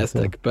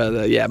fantastic.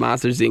 But yeah,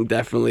 Monsters Inc.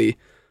 definitely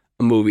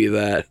a movie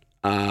that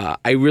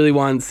I really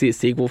wanted to see a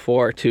sequel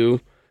for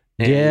too.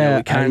 And,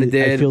 we kind of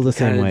did. I feel the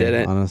same way,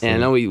 didn't. honestly. And I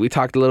know we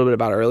talked a little bit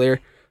about it earlier,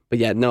 but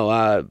yeah,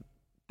 no,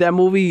 that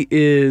movie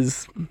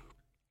is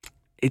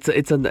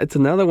it's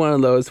another one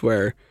of those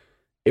where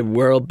it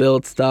world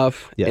builds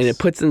stuff and it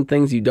puts in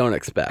things you don't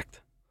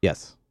expect.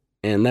 Yes,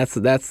 and that's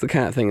the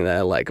kind of thing that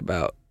I like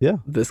about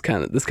this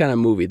kind of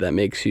movie that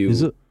makes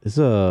you. It's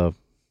a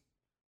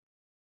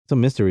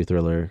mystery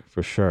thriller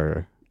for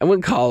sure. I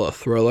wouldn't call it a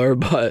thriller,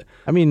 but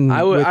I mean,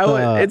 I would.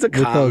 It's a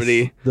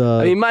comedy.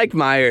 I mean, Mike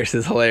Myers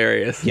is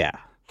hilarious. Yeah.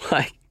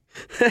 Like,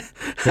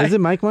 is it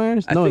Mike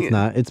Myers? No, it's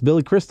not. It's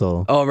Billy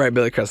Crystal. Oh, right,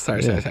 Billy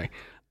Crystal. Sorry.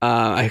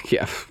 I'm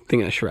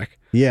thinking of Shrek.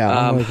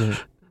 Yeah.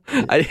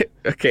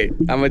 Okay,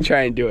 I'm gonna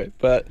try and do it,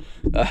 but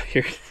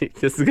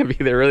this is gonna be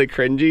either really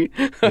cringy.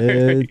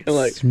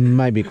 It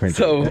might be cringy.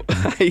 So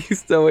I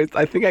used to always.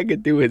 I think I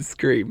could do his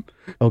scream.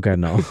 Okay,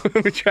 no.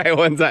 Let me try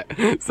one time.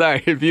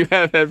 Sorry, if you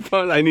have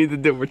headphones, I need to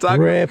do. We're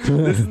talking.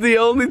 This is the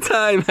only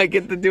time I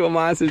get to do a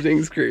Monsters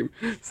Inc. scream.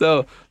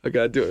 So I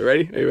gotta do it.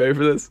 Ready? Are you ready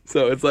for this?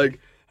 So it's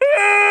like.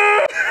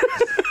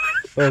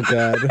 Oh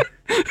God.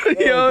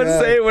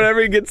 Say it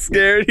whenever he gets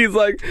scared. He's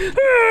like,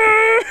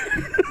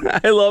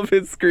 I love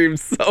his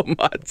screams so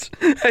much.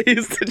 I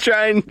used to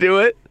try and do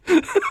it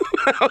when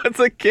I was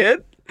a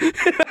kid.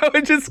 And I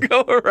would just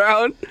go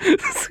around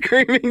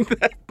screaming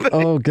that thing.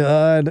 Oh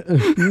God.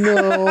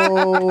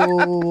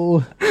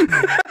 No.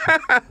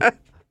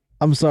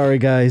 I'm sorry,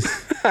 guys.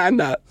 I'm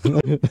not.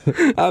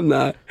 I'm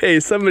not.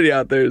 Hey, somebody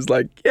out there is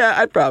like, yeah,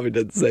 I probably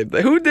did the same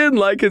thing. Who didn't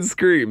like his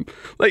scream?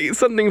 Like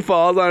something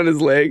falls on his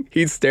leg,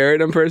 he'd stare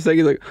at him for a second.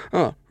 He's like,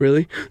 oh,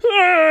 really?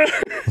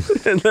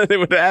 And then it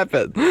would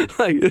happen.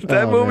 Like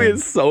that movie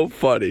is so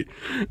funny.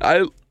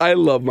 I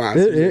love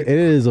monsters. It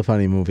is a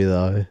funny movie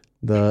though.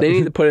 They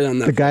need to put it on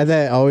that. The guy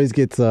that always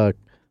gets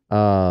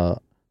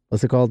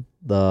what's it called?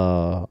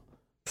 The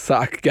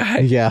sock guy.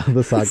 Yeah,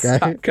 the sock guy.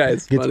 Sock guy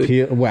is gets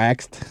funny.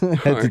 Waxed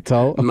head to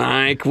toe.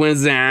 Mike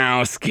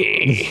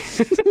Wazowski.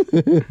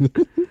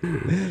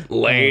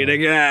 Late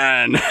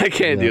again. I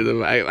can't do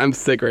the. I'm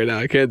sick right now.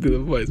 I can't do the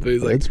voice, but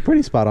he's like, it's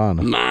pretty spot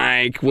on.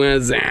 Mike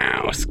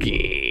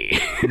Wazowski.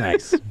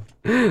 Nice.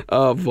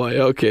 Oh boy.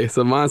 Okay,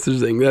 so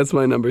Monsters Inc. That's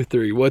my number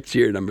 3. What's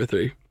your number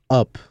 3?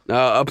 Up.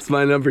 Up's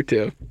my number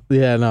 2.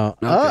 Yeah, no.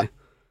 Okay.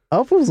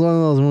 Up was one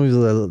of those movies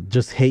that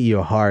just hit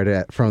you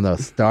hard from the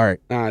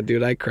start.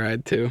 Dude, I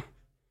cried too.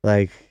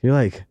 Like you're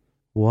like,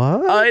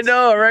 what? I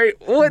know, right?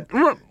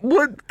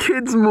 What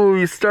kids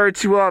movie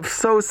starts you off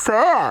so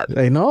sad?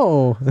 I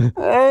know.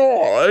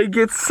 Oh, it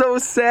gets so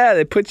sad.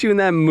 It puts you in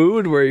that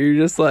mood where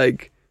you're just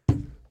like,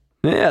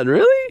 man,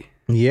 really?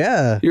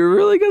 Yeah. You're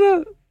really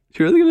gonna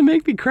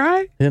make me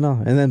cry? You know,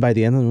 and then by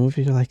the end of the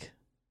movie, you're like,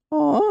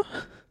 oh.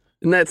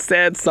 And that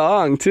sad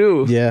song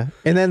too. Yeah.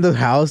 And then the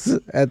house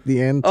at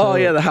the end. Oh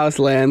yeah, the house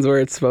lands where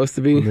it's supposed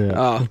to be. Yeah.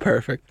 Oh,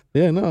 perfect.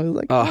 Yeah, no, it's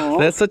like, oh,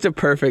 that's such a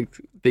perfect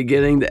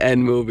beginning to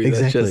end movie.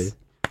 Exactly. That's just...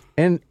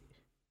 And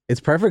it's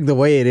perfect the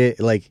way it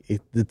is. Like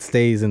it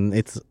stays, and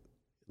it's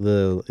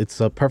a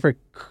perfect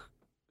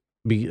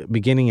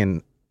beginning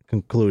and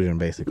conclusion,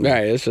 basically.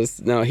 Right. It's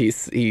just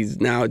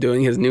he's now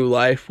doing his new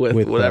life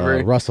with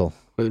whatever Russell.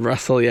 With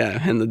Russell, yeah,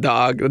 and the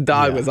dog. The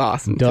dog was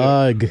awesome.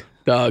 Doug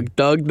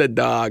the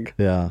dog.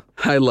 Yeah.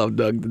 I love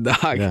Doug the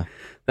dog. Yeah.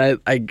 I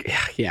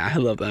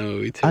love that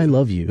movie too. I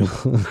love you.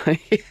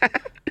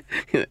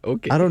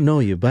 Okay. I don't know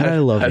you, but I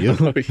love you. I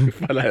don't know you,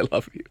 but I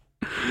love you.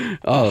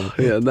 Oh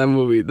yeah, that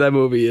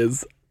movie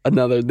is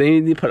another. They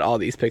need to put all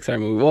these Pixar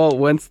movies. Well,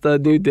 once the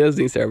new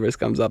Disney service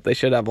comes up, they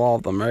should have all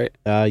of them, right?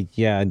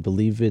 Yeah, I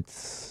believe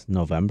it's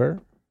November.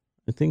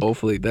 I think.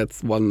 Hopefully,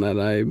 that's one that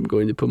I'm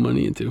going to put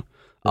money into.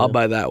 Yeah. I'll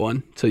buy that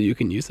one so you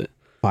can use it.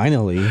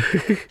 Finally.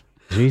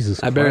 Jesus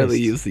Christ. I barely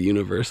use the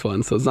universe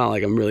one, so it's not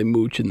like I'm really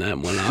mooching that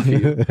one off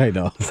you. I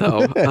know.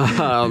 So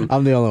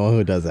I'm the only one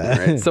who does that.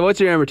 Right. So what's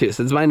your number 2?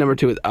 Since my number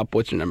 2 is Up,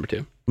 what's your number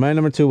 2? My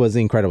number 2 was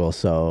Incredible.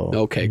 So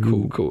okay,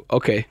 cool.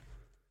 Okay,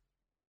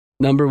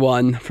 number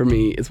 1 for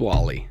me is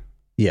WALL-E.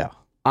 Yeah,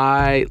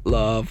 I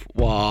love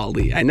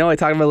WALL-E. I know I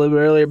talked about it a little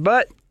bit earlier,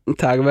 but I'll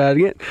talk about it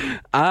again.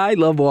 I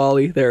love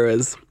WALL-E. There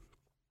is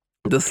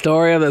the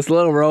story of this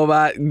little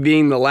robot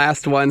being the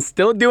last one,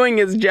 still doing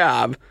his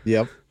job.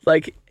 Yep.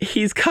 Like,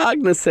 he's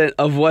cognizant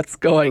of what's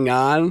going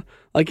on.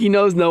 Like, he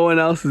knows no one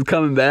else is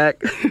coming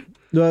back.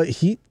 Well,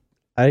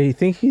 I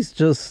think he's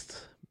just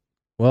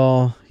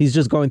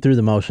going through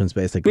the motions,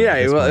 basically.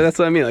 Yeah, well, that's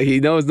what I mean. Like, he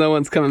knows no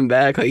one's coming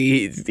back. Like,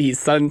 he's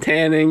sun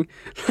tanning.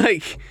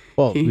 Like,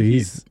 well,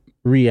 he's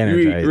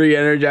re-energized.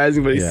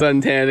 Re-energizing, but he's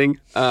sun tanning.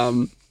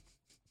 Him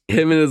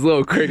and his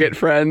little cricket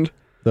friend.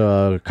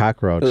 The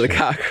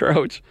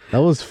cockroach.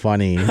 That was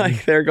funny.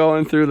 Like, they're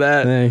going through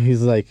that. And then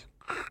he's like,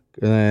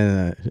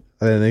 and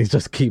then he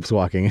just keeps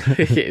walking.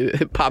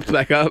 It pops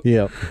back up.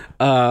 Yeah.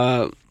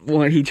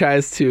 When he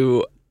tries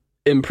to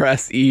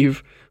impress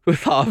Eve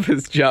with all of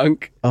his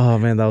junk. Oh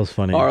man, that was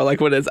funny. Or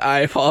like when his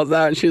eye falls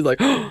out and she's like,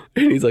 oh,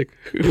 and he's like,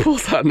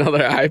 pulls out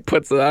another eye,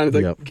 puts it on,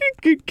 he's like,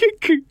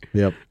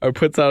 Yep. Or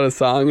puts out a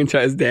song and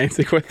tries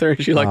dancing with her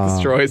and she like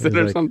destroys it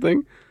or like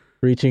something.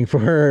 Reaching for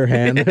her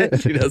hand.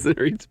 She doesn't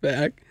reach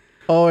back.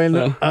 Oh, and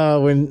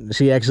when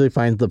she actually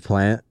finds the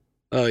plant.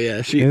 Oh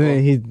yeah, and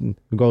then he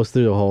goes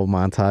through the whole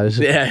montage.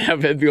 Yeah,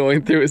 I've been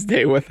going through his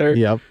day with her.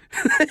 Yep.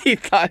 He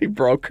thought he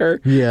broke her.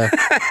 Yeah.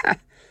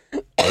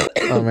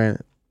 Oh man,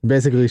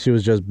 basically she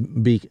was just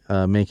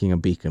making a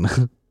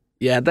beacon.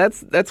 Yeah,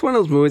 that's one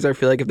of those movies I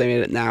feel like if they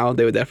made it now,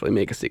 they would definitely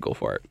make a sequel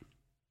for it.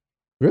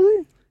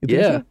 Really?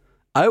 Yeah, so?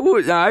 I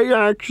would. I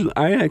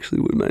actually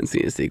wouldn't mind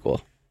seeing a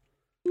sequel.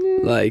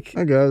 Like,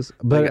 I guess,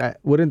 but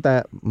wouldn't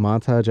that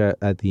montage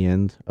at the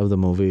end of the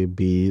movie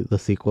be the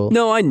sequel?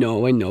 No, I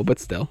know, but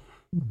still.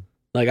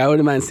 Like, I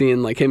wouldn't mind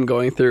seeing like him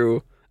going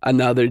through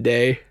another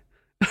day.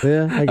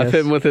 Yeah, I guess. Of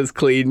him with his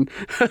clean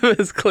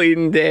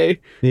day.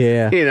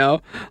 Yeah. You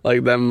know,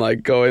 like them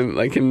like going,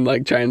 like him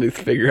like trying to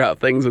figure out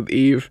things with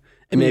Eve,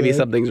 and maybe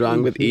something's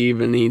wrong with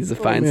Eve, and he needs to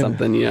find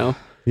something. You know.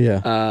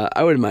 Yeah.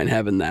 I wouldn't mind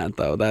having that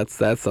though. That's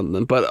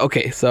something. But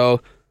okay, so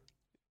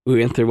we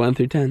went through 1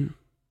 through 10.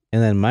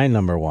 And then my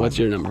number 1. What's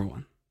your number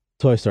 1?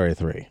 Toy Story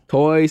 3.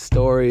 Toy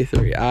Story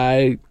 3.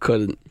 I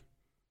couldn't.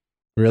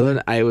 Really?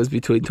 I was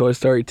between Toy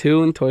Story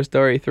 2 and Toy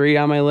Story 3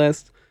 on my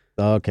list.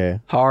 Okay.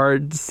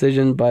 Hard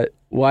decision, but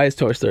why is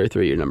Toy Story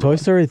 3 your number 1?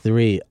 Toy Story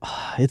 3,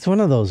 it's one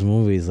of those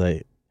movies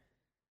like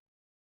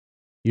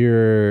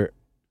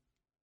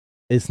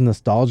it's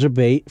nostalgia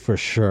bait for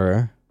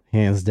sure,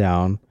 hands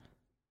down.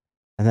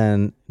 And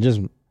then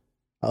just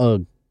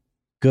a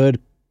good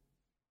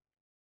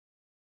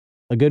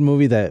a good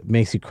movie that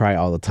makes you cry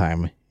all the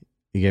time.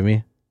 You get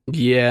me?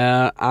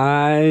 Yeah,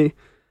 I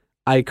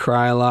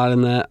cry a lot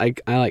in that. I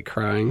like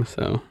crying,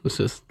 so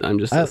I'm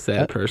just a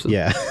sad person.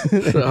 Yeah.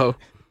 So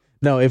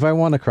no, if I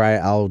want to cry,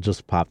 I'll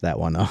just pop that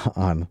one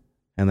on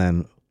and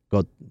then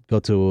go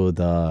to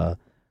the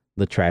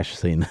trash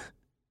scene.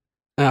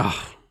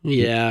 oh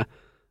yeah.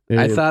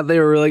 I thought they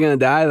were really gonna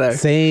die there.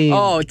 Same.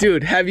 Oh,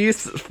 dude, have you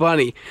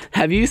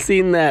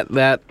seen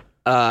that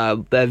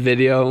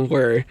video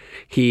where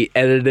he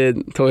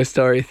edited Toy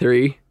Story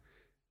 3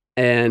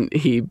 and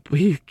he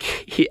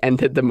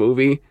ended the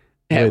movie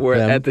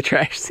at the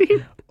trash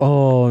scene?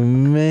 Oh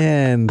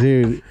man,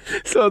 dude.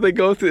 So they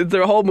go through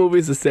their whole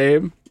movie's the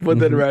same, but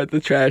then right at the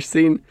trash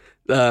scene,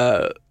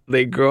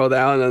 they grow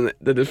down and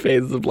then it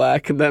fades to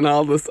black, and then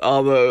all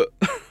the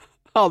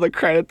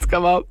credits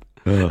come up.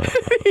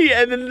 He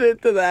edited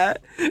it to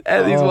that,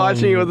 and he's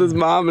watching it with his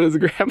mom and his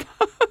grandma,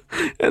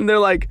 and they're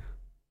like,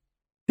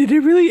 "Did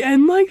it really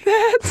end like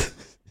that?"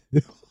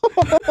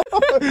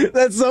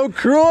 That's so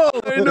cruel.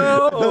 I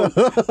know.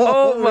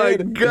 Oh my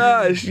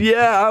gosh.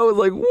 Yeah, I was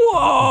like,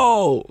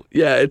 "Whoa!"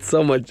 Yeah, it's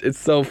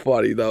so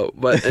funny though.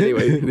 But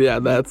anyway,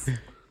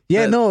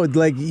 yeah, no,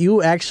 like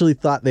you actually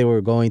thought they were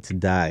going to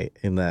die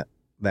in that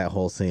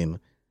whole scene,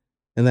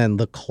 and then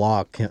the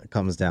claw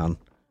comes down.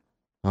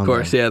 Of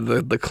course, yeah,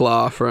 the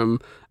claw from...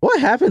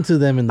 What happened to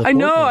them in the... I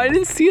know, I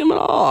didn't see them at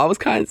all. I was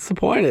kind of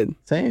disappointed.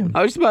 Same.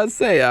 I was just about to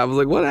say, I was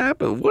like, what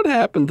happened? What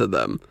happened to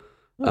them?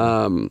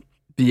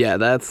 Yeah,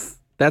 that's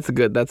a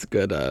good list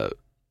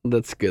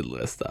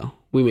though.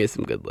 We made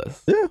some good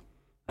lists. Yeah.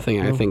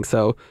 I think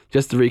so.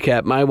 Just to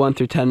recap, my 1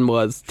 through 10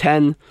 was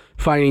 10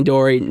 Finding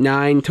Dory,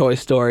 9 Toy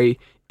Story,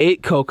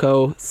 8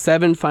 Coco,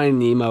 7 Finding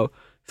Nemo,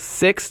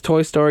 6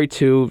 Toy Story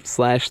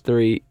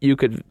 2/3. You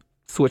could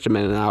switch them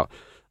in and out.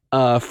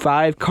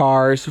 5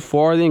 Cars,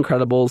 4 The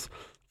Incredibles,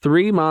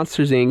 3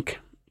 Monsters Inc.,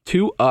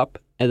 2 Up,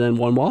 and then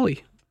 1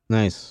 WALL-E.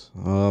 Nice.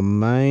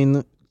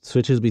 Mine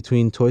switches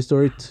between Toy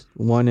Story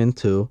 1 and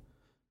 2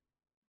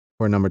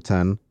 for number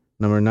 10.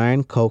 Number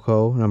 9,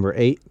 Coco. Number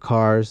 8,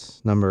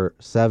 Cars. Number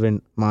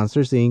 7,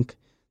 Monsters Inc.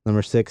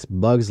 Number 6,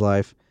 Bugs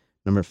Life.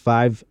 Number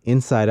 5,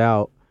 Inside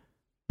Out.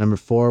 Number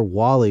 4,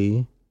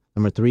 WALL-E.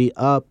 Number 3,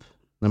 Up.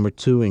 Number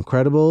 2,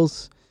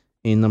 Incredibles.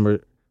 And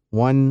number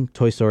 1,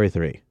 Toy Story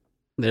 3.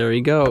 There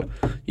you go.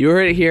 You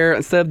heard it here.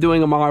 Instead of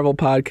doing a Marvel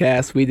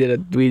podcast, we did a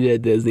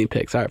Disney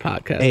Pixar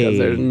podcast because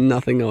there's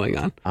nothing going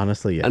on.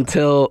 Honestly, yeah.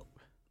 Until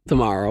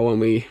tomorrow when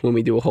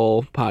we do a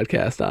whole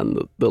podcast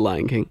on the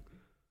Lion King.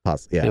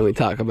 Yeah. And we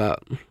talk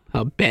about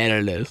how bad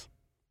it is.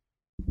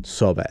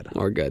 So bad.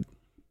 Or good.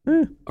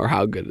 Or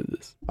how good it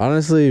is.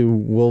 Honestly,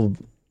 we'll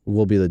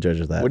be the judge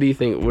of that. What do you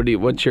think?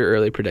 What's your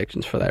early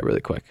predictions for that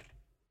really quick?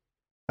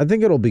 I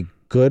think it'll be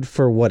good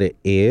for what it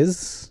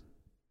is.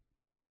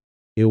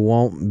 It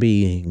won't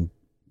be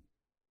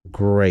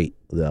great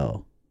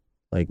though,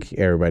 like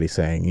everybody's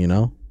saying, you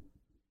know?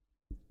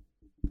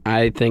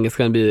 I think it's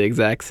going to be the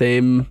exact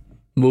same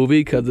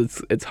movie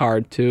because it's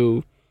hard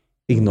to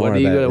ignore. What are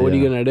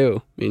you gonna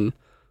do? I mean,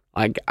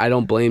 like I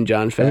don't blame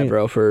Jon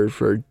Favreau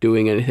for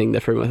doing anything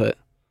different with it.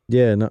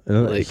 Yeah, no,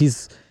 like,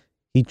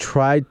 he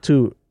tried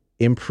to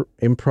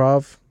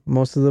improv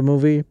most of the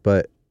movie,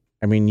 but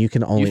I mean, you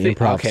can only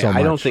improv so much.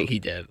 I don't think he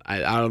did.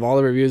 Out of all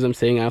the reviews I'm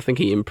seeing, I don't think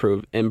he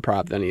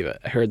improv any of it.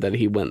 I heard that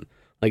he went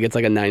like it's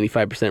like a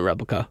 95%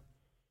 replica.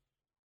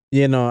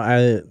 Yeah,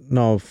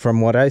 no,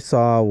 from what I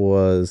saw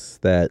was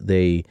that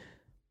they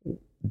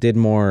did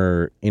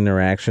more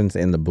interactions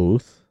in the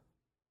booth,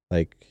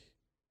 like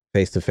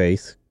face to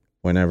face,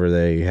 whenever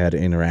they had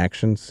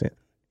interactions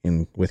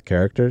with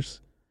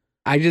characters.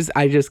 I just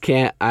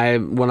can't.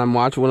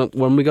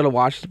 When we go to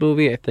watch the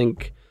movie, I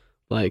think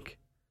like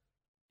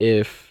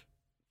if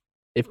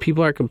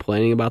people are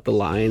complaining about the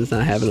lions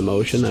not having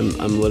emotion,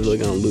 I'm literally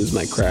gonna lose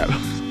my crap.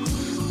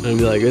 I'm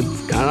be like, it's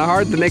kind of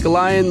hard to make a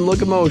lion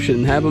look have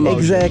emotion.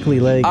 Exactly,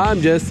 like I'm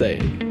just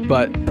saying.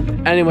 But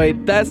anyway,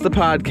 that's the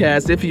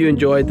podcast. If you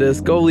enjoyed this,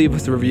 go leave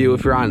us a review.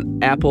 If you're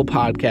on Apple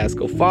Podcasts,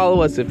 go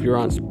follow us. If you're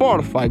on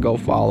Spotify, go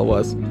follow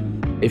us.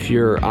 If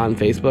you're on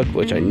Facebook,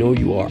 which I know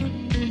you are.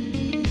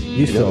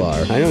 You still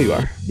are. I know you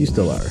are. You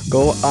still are.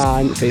 Go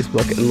on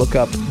Facebook and look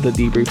up the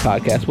Debrief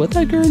Podcast with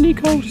Edgar and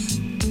Nikos.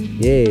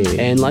 Yay.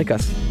 And like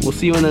us. We'll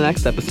see you in the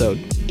next episode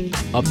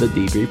of the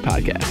Debrief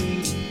Podcast.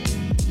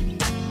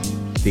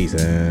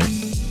 Decent.